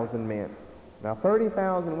 5,000 men. Now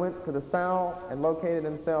 30,000 went to the south and located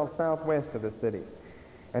themselves southwest of the city.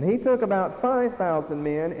 And he took about 5,000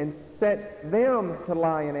 men and set them to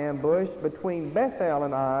lie in ambush between Bethel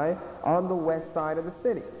and Ai on the west side of the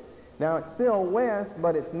city. Now it's still west,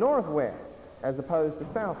 but it's northwest as opposed to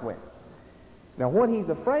southwest. Now what he's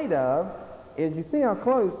afraid of is, you see how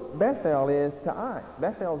close Bethel is to Ai.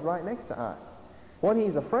 Bethel's right next to Ai. What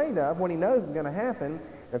he's afraid of, what he knows is going to happen,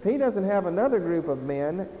 if he doesn't have another group of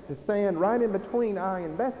men to stand right in between Ai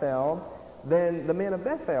and Bethel, then the men of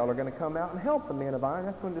Bethel are going to come out and help the men of Ai, and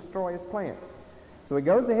that's going to destroy his plan. So he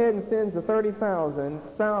goes ahead and sends the 30,000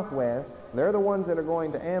 southwest. They're the ones that are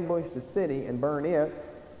going to ambush the city and burn it.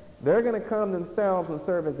 They're going to come themselves and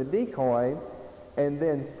serve as a decoy. And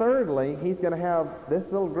then thirdly, he's going to have this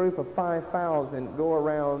little group of 5,000 go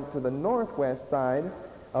around to the northwest side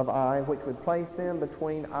of Ai, which would place them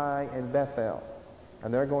between Ai and Bethel.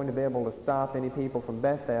 And they're going to be able to stop any people from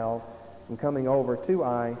Bethel from coming over to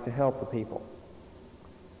Ai to help the people.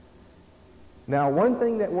 Now, one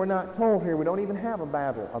thing that we're not told here, we don't even have a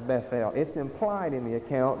battle of Bethel. It's implied in the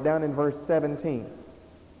account down in verse 17.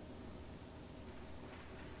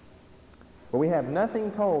 But we have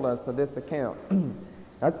nothing told us of this account.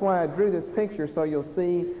 That's why I drew this picture, so you'll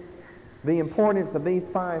see the importance of these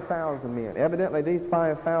 5,000 men. Evidently, these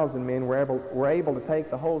 5,000 men were able to take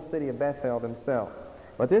the whole city of Bethel themselves.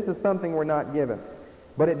 But this is something we're not given.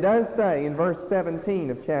 But it does say in verse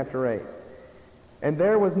 17 of chapter 8, And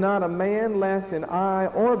there was not a man left in Ai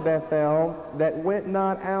or Bethel that went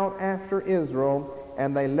not out after Israel,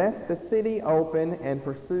 and they left the city open and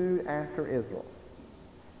pursued after Israel.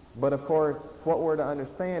 But of course, what we're to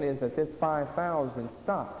understand is that this 5,000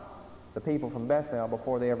 stopped the people from Bethel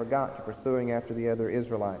before they ever got to pursuing after the other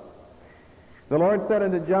Israelites. The Lord said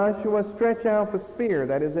unto Joshua, Stretch out the spear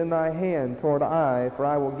that is in thy hand toward Ai, for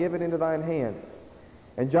I will give it into thine hand.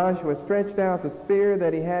 And Joshua stretched out the spear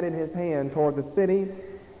that he had in his hand toward the city,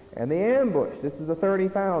 and the ambush, this is the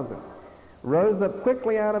 30,000, rose up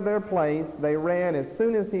quickly out of their place. They ran as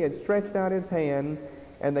soon as he had stretched out his hand,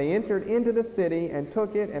 and they entered into the city and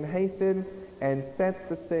took it and hasted and set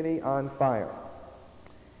the city on fire.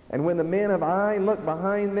 And when the men of Ai looked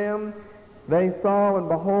behind them, they saw, and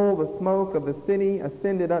behold, the smoke of the city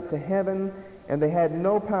ascended up to heaven, and they had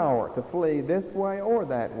no power to flee this way or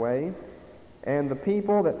that way. And the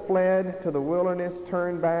people that fled to the wilderness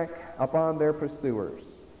turned back upon their pursuers.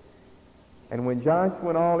 And when Joshua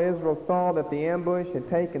and all Israel saw that the ambush had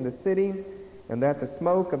taken the city, and that the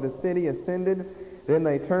smoke of the city ascended. Then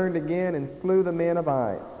they turned again and slew the men of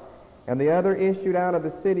Ai. And the other issued out of the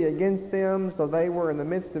city against them, so they were in the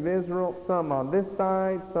midst of Israel, some on this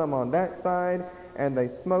side, some on that side, and they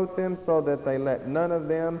smote them so that they let none of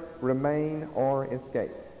them remain or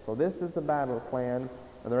escape. So this is the battle plan,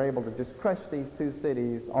 and they're able to just crush these two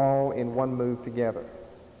cities all in one move together.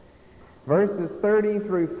 Verses 30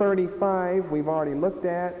 through 35 we've already looked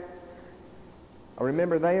at.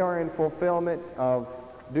 Remember, they are in fulfillment of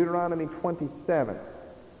Deuteronomy 27,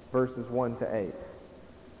 verses 1 to 8.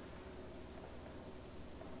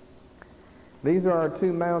 These are our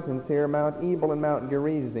two mountains here, Mount Ebal and Mount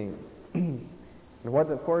Gerizim. And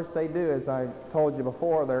what, of course, they do, as I told you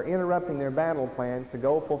before, they're interrupting their battle plans to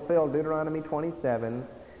go fulfill Deuteronomy 27.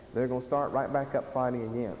 They're going to start right back up fighting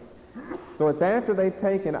again. So it's after they've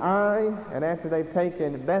taken Ai and after they've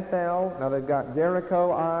taken Bethel. Now they've got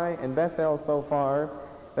Jericho, Ai, and Bethel so far,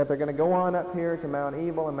 that they're going to go on up here to Mount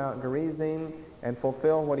Ebal and Mount Gerizim and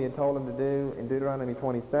fulfill what he had told them to do in Deuteronomy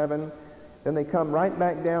 27. Then they come right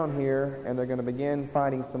back down here, and they're going to begin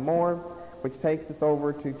fighting some more, which takes us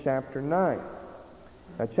over to chapter 9.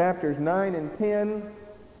 Now, chapters 9 and 10,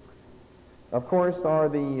 of course, are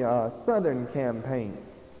the southern campaign.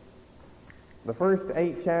 The first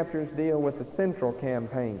 8 chapters deal with the central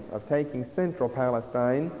campaign of taking central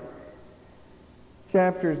Palestine.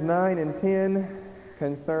 Chapters 9 and 10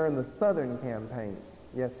 concern the southern campaign.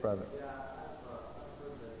 Yes, brother?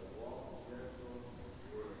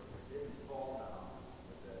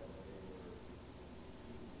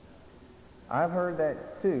 I've heard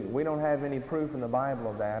that too. We don't have any proof in the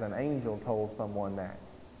Bible of that. An angel told someone that.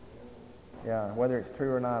 Yeah, whether it's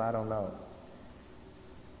true or not, I don't know.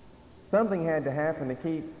 Something had to happen to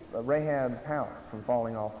keep Rahab's house from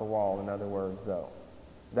falling off the wall, in other words, though.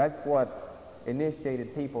 That's what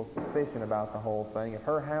initiated people's suspicion about the whole thing. If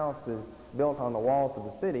her house is built on the walls of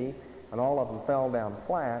the city and all of them fell down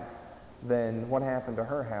flat, then what happened to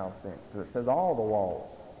her house then? Because it says all the walls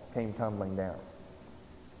came tumbling down.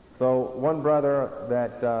 So one brother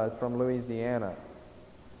that is from Louisiana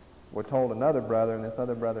told another brother, and this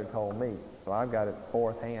other brother told me. So I've got it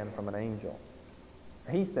fourth hand from an angel.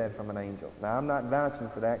 He said from an angel. Now, I'm not vouching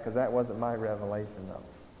for that because that wasn't my revelation, though.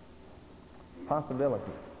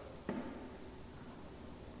 Possibility.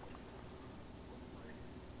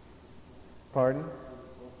 Pardon?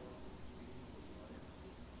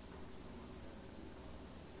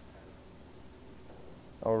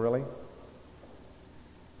 Oh, really?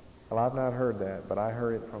 Well, I've not heard that, but I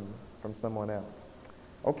heard it from someone else.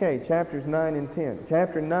 Okay, chapters 9 and 10.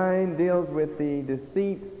 Chapter 9 deals with the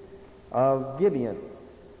deceit of Gibeon.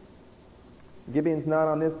 Gibeon's not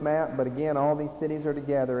on this map, but again, all these cities are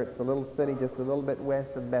together. It's a little city just a little bit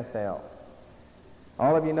west of Bethel.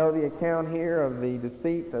 All of you know the account here of the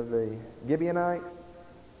deceit of the Gibeonites.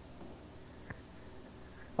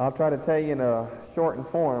 I'll try to tell you in a shortened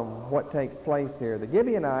form what takes place here. The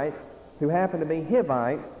Gibeonites, who happen to be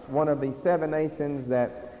Hivites, one of the 7 nations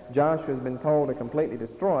that Joshua's been told to completely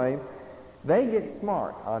destroy, they get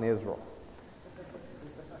smart on Israel.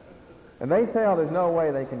 And they tell there's no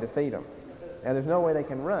way they can defeat them. And there's no way they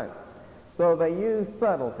can run. So they use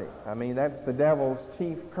subtlety. I mean, that's the devil's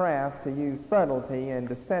chief craft, to use subtlety and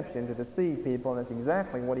deception to deceive people. And that's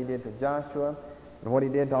exactly what he did to Joshua and what he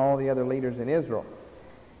did to all the other leaders in Israel.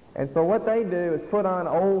 And so what they do is put on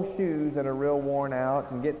old shoes that are real worn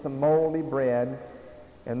out and get some moldy bread,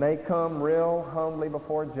 and they come real humbly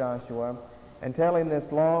before Joshua and tell him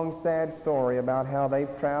this long, sad story about how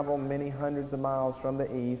they've traveled many hundreds of miles from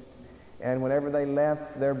the east, and whenever they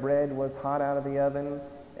left, their bread was hot out of the oven,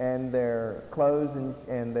 and their clothes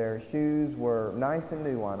and their shoes were nice and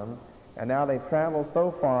new on them, and now they've traveled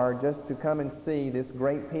so far just to come and see this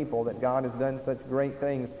great people that God has done such great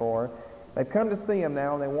things for. They've come to see him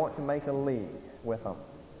now, and they want to make a league with them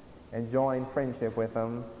and join friendship with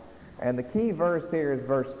them. And the key verse here is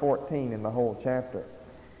verse 14 in the whole chapter.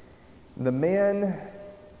 The men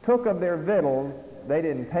took of their victuals. They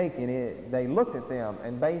didn't take any. They looked at them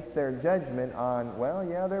and based their judgment on, well,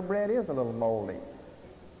 yeah, their bread is a little moldy,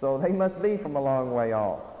 so they must be from a long way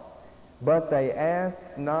off. But they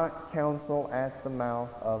asked not counsel at the mouth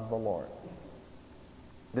of the Lord.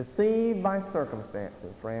 Deceived by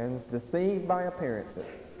circumstances, friends, deceived by appearances,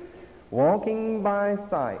 walking by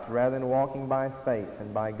sight rather than walking by faith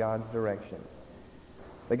and by God's direction.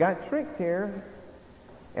 They got tricked here,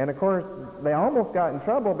 and of course they almost got in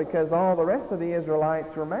trouble because all the rest of the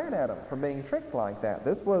Israelites were mad at them for being tricked like that.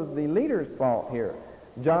 This was the leader's fault here,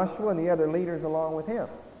 Joshua and the other leaders along with him,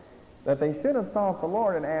 that they should have sought the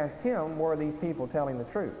Lord and asked him, were these people telling the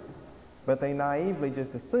truth? But they naively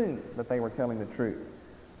just assumed that they were telling the truth.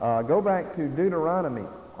 Go back to Deuteronomy.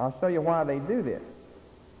 I'll show you why they do this.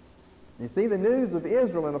 You see, the news of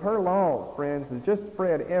Israel and of her laws, friends, has just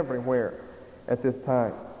spread everywhere at this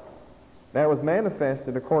time. That was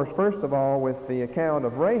manifested, of course, first of all, with the account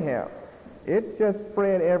of Rahab. It's just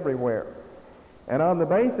spread everywhere. And on the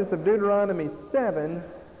basis of Deuteronomy 7,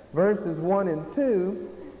 verses 1 and 2,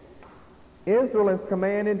 Israel is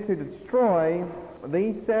commanded to destroy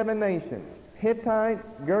these 7 nations: Hittites,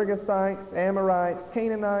 Girgashites, Amorites,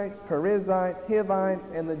 Canaanites, Perizzites, Hivites,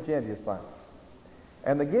 and the Jebusites.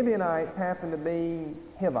 And the Gibeonites happened to be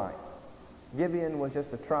Hivites. Gibeon was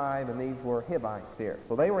just a tribe, and these were Hivites here.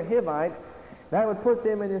 So they were Hivites. That would put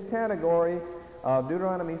them in this category of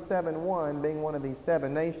Deuteronomy 7:1 being one of these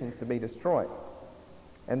 7 nations to be destroyed.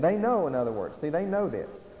 And they know, in other words, see, they know this.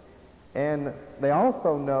 And they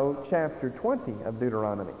also know chapter 20 of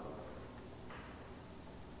Deuteronomy.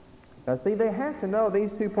 Now, see, they have to know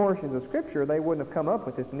these 2 portions of Scripture. They wouldn't have come up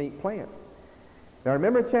with this neat plan. Now,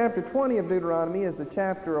 remember, chapter 20 of Deuteronomy is the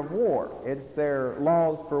chapter of war. It's their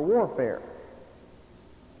laws for warfare.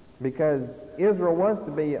 Because Israel was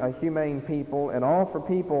to be a humane people and offer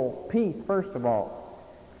people peace, first of all.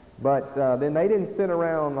 But then they didn't sit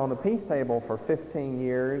around on the peace table for 15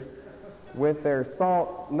 years with their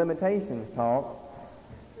SALT limitations talks,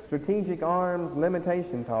 strategic arms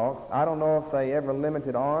limitation talks. I don't know if they ever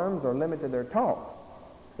limited arms or limited their talks.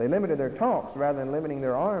 They limited their talks rather than limiting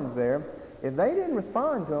their arms there. If they didn't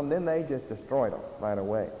respond to them, then they just destroyed them right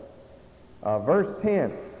away. Verse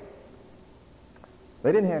 10.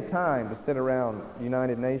 They didn't have time to sit around the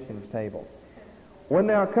United Nations table. When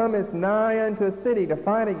thou comest nigh unto a city to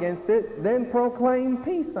fight against it, then proclaim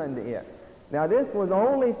peace unto it. Now this was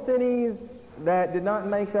only cities that did not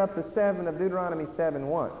make up the 7 of Deuteronomy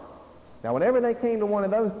 7:1. Now whenever they came to one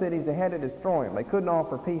of those cities, they had to destroy them. They couldn't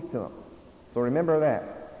offer peace to them. So remember that.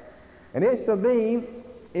 And it shall be,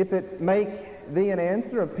 if it make thee an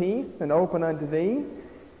answer of peace and open unto thee,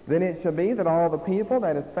 then it shall be that all the people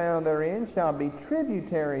that is found therein shall be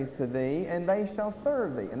tributaries to thee, and they shall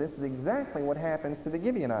serve thee. And this is exactly what happens to the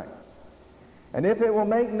Gibeonites. And if it will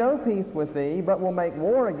make no peace with thee, but will make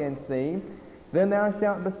war against thee, then thou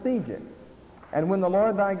shalt besiege it. And when the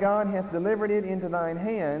Lord thy God hath delivered it into thine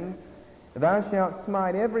hands, thou shalt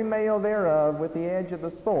smite every male thereof with the edge of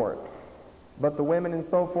the sword. But the women and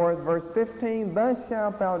so forth, verse 15, thus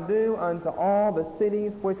shalt thou do unto all the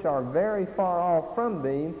cities which are very far off from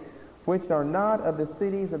thee, which are not of the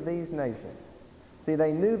cities of these nations. See,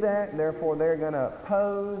 they knew that, and therefore they're going to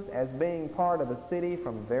pose as being part of a city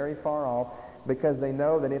from very far off, because they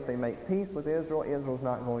know that if they make peace with Israel, Israel's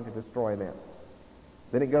not going to destroy them.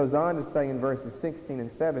 Then it goes on to say in verses 16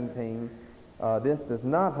 and 17, this does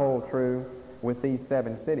not hold true with these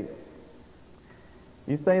 7 cities.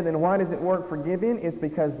 You say, then why does it work for Gibeon? It's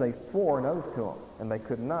because they swore an oath to them, and they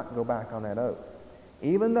could not go back on that oath.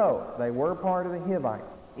 Even though they were part of the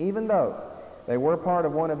Hivites, even though they were part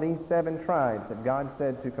of one of these 7 tribes that God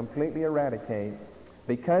said to completely eradicate,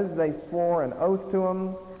 because they swore an oath to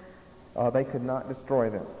them, they could not destroy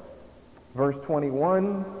them. Verse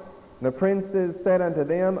 21, the princes said unto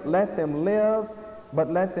them, let them live,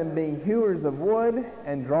 but let them be hewers of wood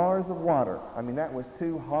and drawers of water. I mean, that was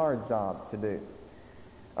 2 hard jobs to do.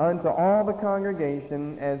 Unto all the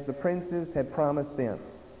congregation as the princes had promised them.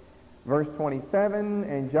 Verse 27,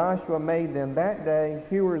 and Joshua made them that day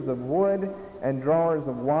hewers of wood and drawers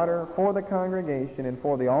of water for the congregation and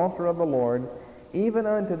for the altar of the Lord, even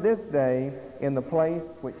unto this day in the place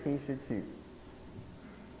which he should choose.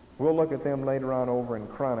 We'll look at them later on over in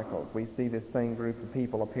Chronicles. We see this same group of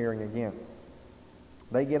people appearing again.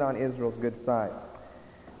 They get on Israel's good side.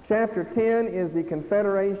 Chapter 10 is the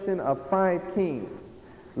confederation of 5 kings,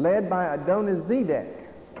 led by Adonizedek,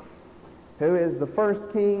 who is the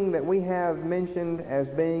first king that we have mentioned as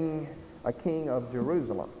being a king of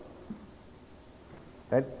Jerusalem.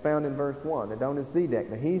 That's found in verse 1, Adonizedek.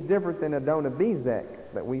 Now, he's different than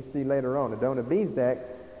Adonibezek that we see later on. Adonibezek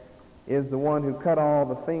is the one who cut all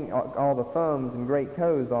the thumbs and great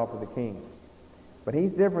toes off of the kings. But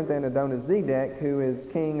he's different than Adonizedek, who is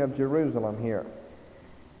king of Jerusalem here.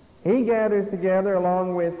 He gathers together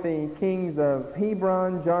along with the kings of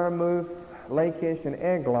Hebron, Jarmuth, Lachish, and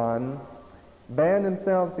Eglon, band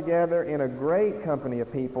themselves together in a great company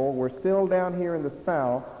of people. We're still down here in the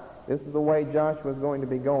south. This is the way Joshua is going to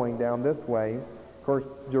be going, down this way. Of course,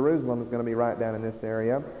 Jerusalem is going to be right down in this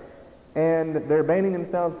area. And they're banding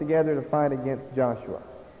themselves together to fight against Joshua.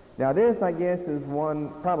 Now this, I guess, is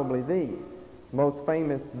probably the most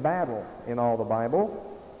famous battle in all the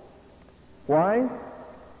Bible. Why?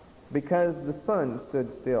 Because the sun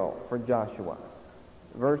stood still for Joshua.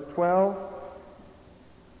 Verse 12,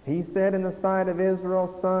 He said in the sight of Israel,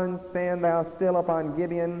 Sun, stand thou still upon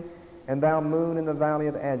Gibeon, and thou moon in the valley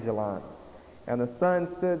of Ajalon. And the sun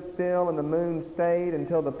stood still, and the moon stayed,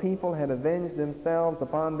 until the people had avenged themselves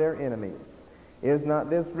upon their enemies. Is not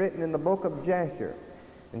this written in the book of Jasher?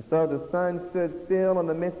 And so the sun stood still in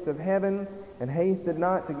the midst of heaven, and hasted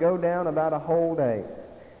not to go down about a whole day.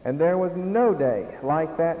 And there was no day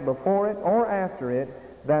like that before it or after it,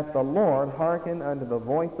 that the Lord hearkened unto the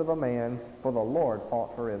voice of a man, for the Lord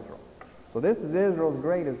fought for Israel. So this is Israel's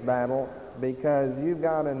greatest battle, because you've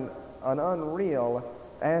got an unreal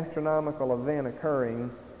astronomical event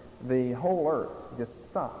occurring. The whole earth just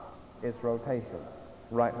stops its rotation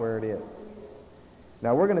right where it is.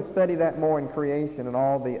 Now we're going to study that more in creation and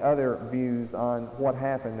all the other views on what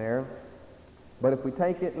happened there. But if we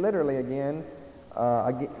take it literally again,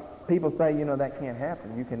 people say, that can't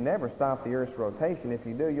happen. You can never stop the earth's rotation. If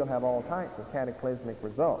you do, you'll have all types of cataclysmic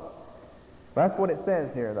results. That's what it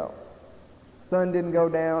says here, though. Sun didn't go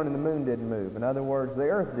down and the moon didn't move. In other words, the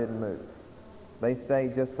earth didn't move. They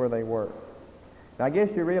stayed just where they were. Now, I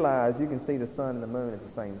guess you realize you can see the sun and the moon at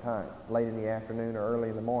the same time. Late in the afternoon or early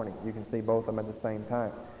in the morning, you can see both of them at the same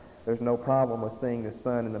time. There's no problem with seeing the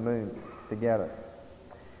sun and the moon together.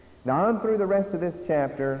 Now, on through the rest of this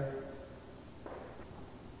chapter,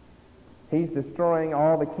 he's destroying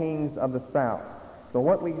all the kings of the south. So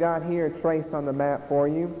what we got here traced on the map for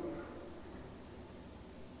you,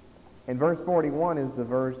 in verse 41 is the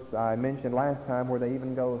verse I mentioned last time where they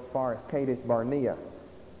even go as far as Kadesh Barnea.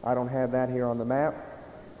 I don't have that here on the map.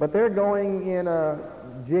 But they're going in a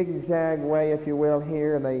jig-jag way, if you will,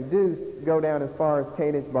 here. They do go down as far as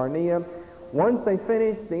Kadesh Barnea. Once they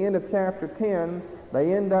finish the end of chapter 10,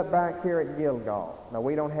 they end up back here at Gilgal. Now,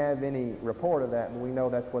 we don't have any report of that, and we know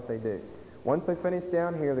that's what they do. Once they finish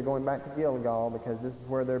down here, they're going back to Gilgal because this is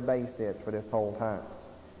where their base is for this whole time.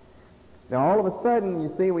 Now, all of a sudden, you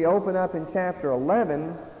see, we open up in chapter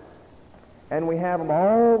 11, and we have them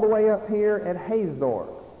all the way up here at Hazor.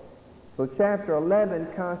 So chapter 11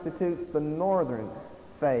 constitutes the northern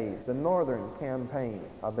phase, the northern campaign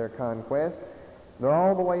of their conquest. They're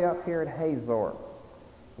all the way up here at Hazor.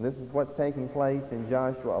 And this is what's taking place in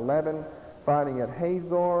Joshua 11, fighting at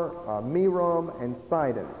Hazor, Merom, and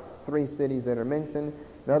Sidon, 3 cities that are mentioned.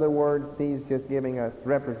 In other words, he's just giving us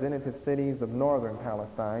representative cities of northern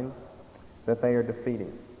Palestine that they are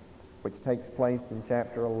defeating, which takes place in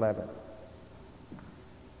chapter 11.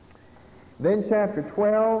 Then chapter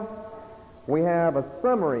 12, we have a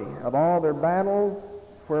summary of all their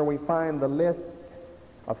battles where we find the list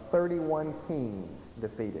of 31 kings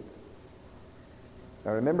defeated.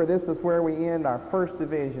 Now remember, this is where we end our first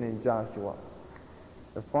division in Joshua.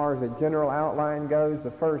 As far as the general outline goes,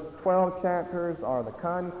 the first 12 chapters are the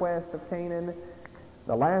conquest of Canaan.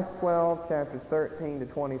 The last 12, chapters 13 to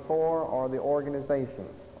 24, are the organization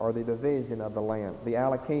or the division of the land, the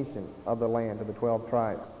allocation of the land to the 12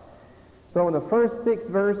 tribes. So in the first 6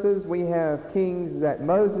 verses, we have kings that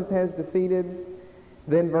Moses has defeated.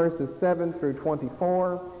 Then verses 7 through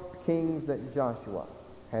 24, kings that Joshua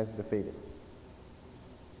has defeated.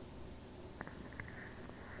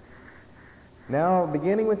 Now,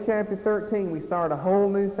 beginning with chapter 13, we start a whole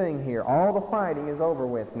new thing here. All the fighting is over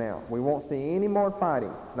with now. We won't see any more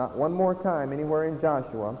fighting, not one more time anywhere in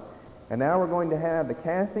Joshua. And now we're going to have the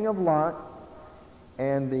casting of lots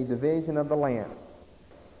and the division of the land.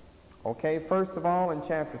 Okay, first of all, in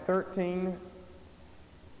chapter 13,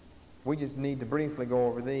 we just need to briefly go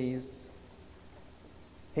over these.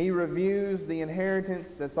 He reviews the inheritance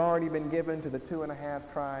that's already been given to the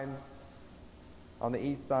 2.5 tribes on the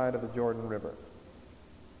east side of the Jordan River.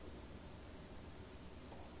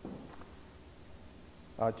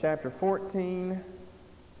 Chapter 14,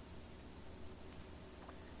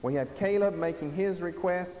 we have Caleb making his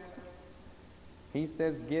request. He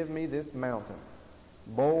says, give me this mountain.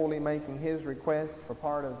 Boldly making his request for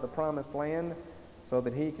part of the promised land so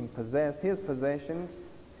that he can possess his possessions.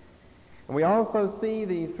 And we also see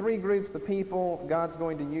the 3 groups of people God's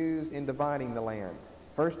going to use in dividing the land.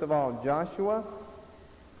 First of all, Joshua,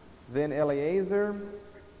 then Eleazar,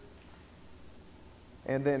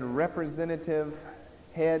 and then representative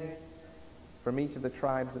heads from each of the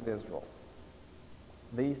tribes of Israel.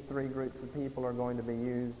 These 3 groups of people are going to be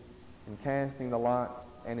used in casting the lots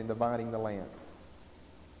and in dividing the land.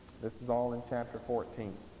 This is all in chapter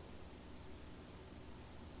 14.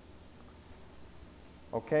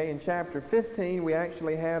 Okay, in chapter 15, we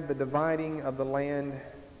actually have the dividing of the land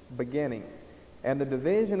beginning. And the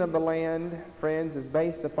division of the land, friends, is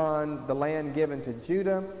based upon the land given to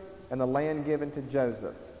Judah and the land given to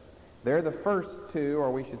Joseph. They're the first 2,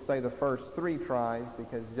 or we should say the first 3 tribes,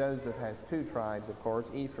 because Joseph has 2 tribes, of course,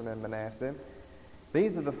 Ephraim and Manasseh.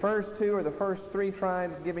 These are the first two or the first three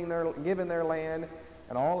tribes given their land,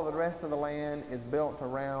 and all of the rest of the land is built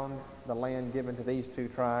around the land given to these two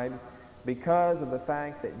tribes because of the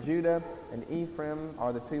fact that Judah and Ephraim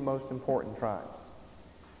are the two most important tribes.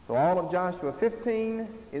 So all of Joshua 15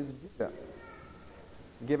 is Judah,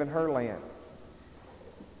 given her land.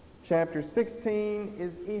 Chapter 16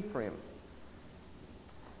 is Ephraim.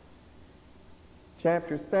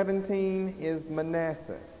 Chapter 17 is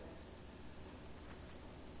Manasseh.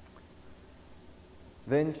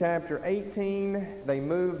 Then chapter 18, they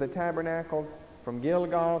move the tabernacle from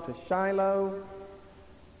Gilgal to Shiloh,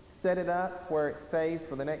 set it up where it stays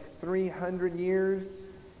for the next 300 years,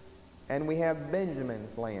 and we have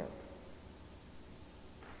Benjamin's land.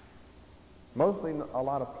 Mostly a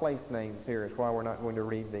lot of place names here is why we're not going to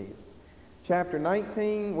read these. Chapter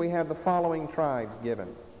 19, we have the following tribes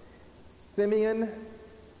given. Simeon,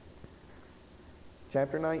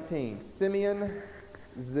 chapter 19, Simeon,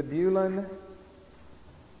 Zebulun,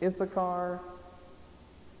 Issachar,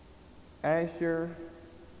 Asher,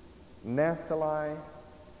 Naphtali,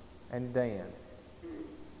 and Dan.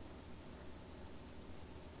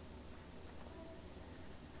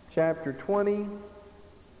 Chapter 20,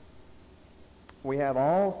 we have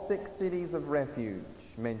all 6 cities of refuge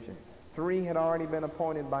mentioned. 3 had already been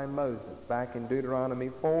appointed by Moses back in Deuteronomy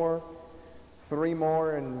 4. 3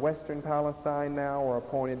 more in western Palestine now are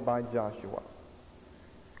appointed by Joshua.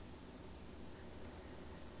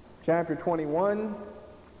 Chapter 21,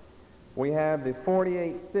 we have the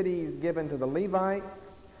 48 cities given to the Levites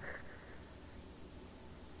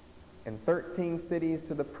and 13 cities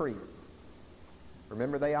to the priests.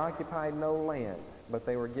 Remember, they occupied no land, but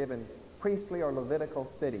they were given priestly or Levitical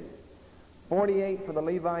cities. 48 for the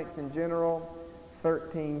Levites in general,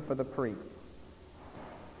 13 for the priests.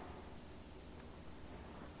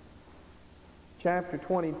 Chapter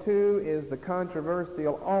 22 is the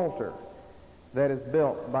controversial altar that is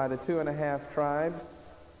built by the 2.5 tribes.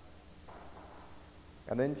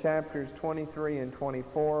 And then chapters 23 and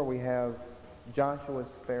 24, we have Joshua's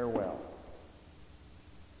farewell.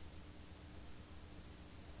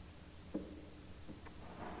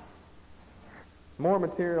 More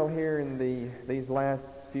material here in these last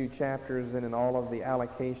few chapters and in all of the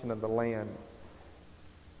allocation of the land.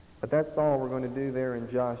 But that's all we're going to do there in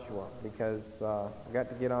Joshua, because I've got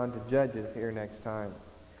to get on to Judges here next time.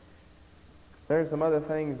 There's some other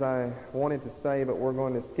things I wanted to say, but we're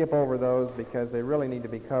going to skip over those because they really need to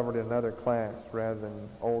be covered in another class rather than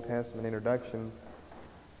Old Testament introduction.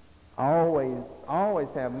 I always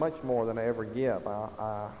have much more than I ever give.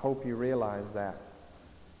 I hope you realize that.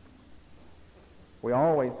 We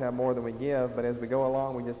always have more than we give, but as we go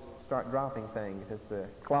along, we just start dropping things. As the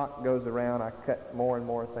clock goes around, I cut more and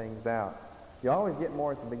more things out. You always get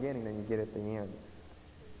more at the beginning than you get at the end.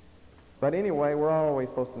 But anyway, we're always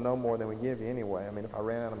supposed to know more than we give you anyway. I mean, if I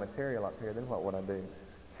ran out of material up here, then what would I do?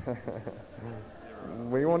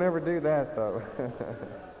 We won't ever do that, though.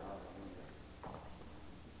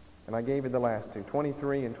 And I gave you the last two,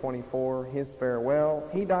 23 and 24, his farewell.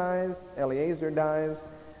 He dies, Eleazar dies,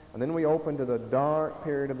 and then we open to the dark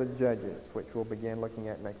period of the Judges, which we'll begin looking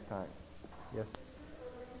at next time. Yes?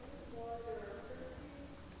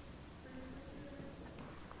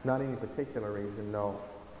 Not any particular reason, no.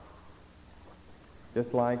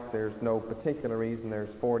 Just like there's no particular reason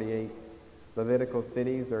there's 48 Levitical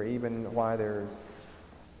cities, or even why there's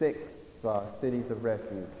 6 cities of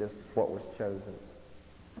refuge, just what was chosen.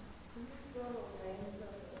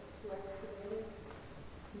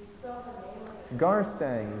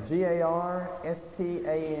 Garstang,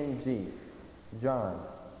 G-A-R-S-T-A-N-G, John.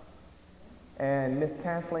 And Miss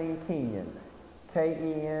Kathleen Kenyon,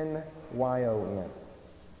 K-E-N-Y-O-N.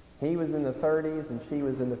 He was in the 30s and she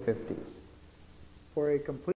was in the 50s. For a complete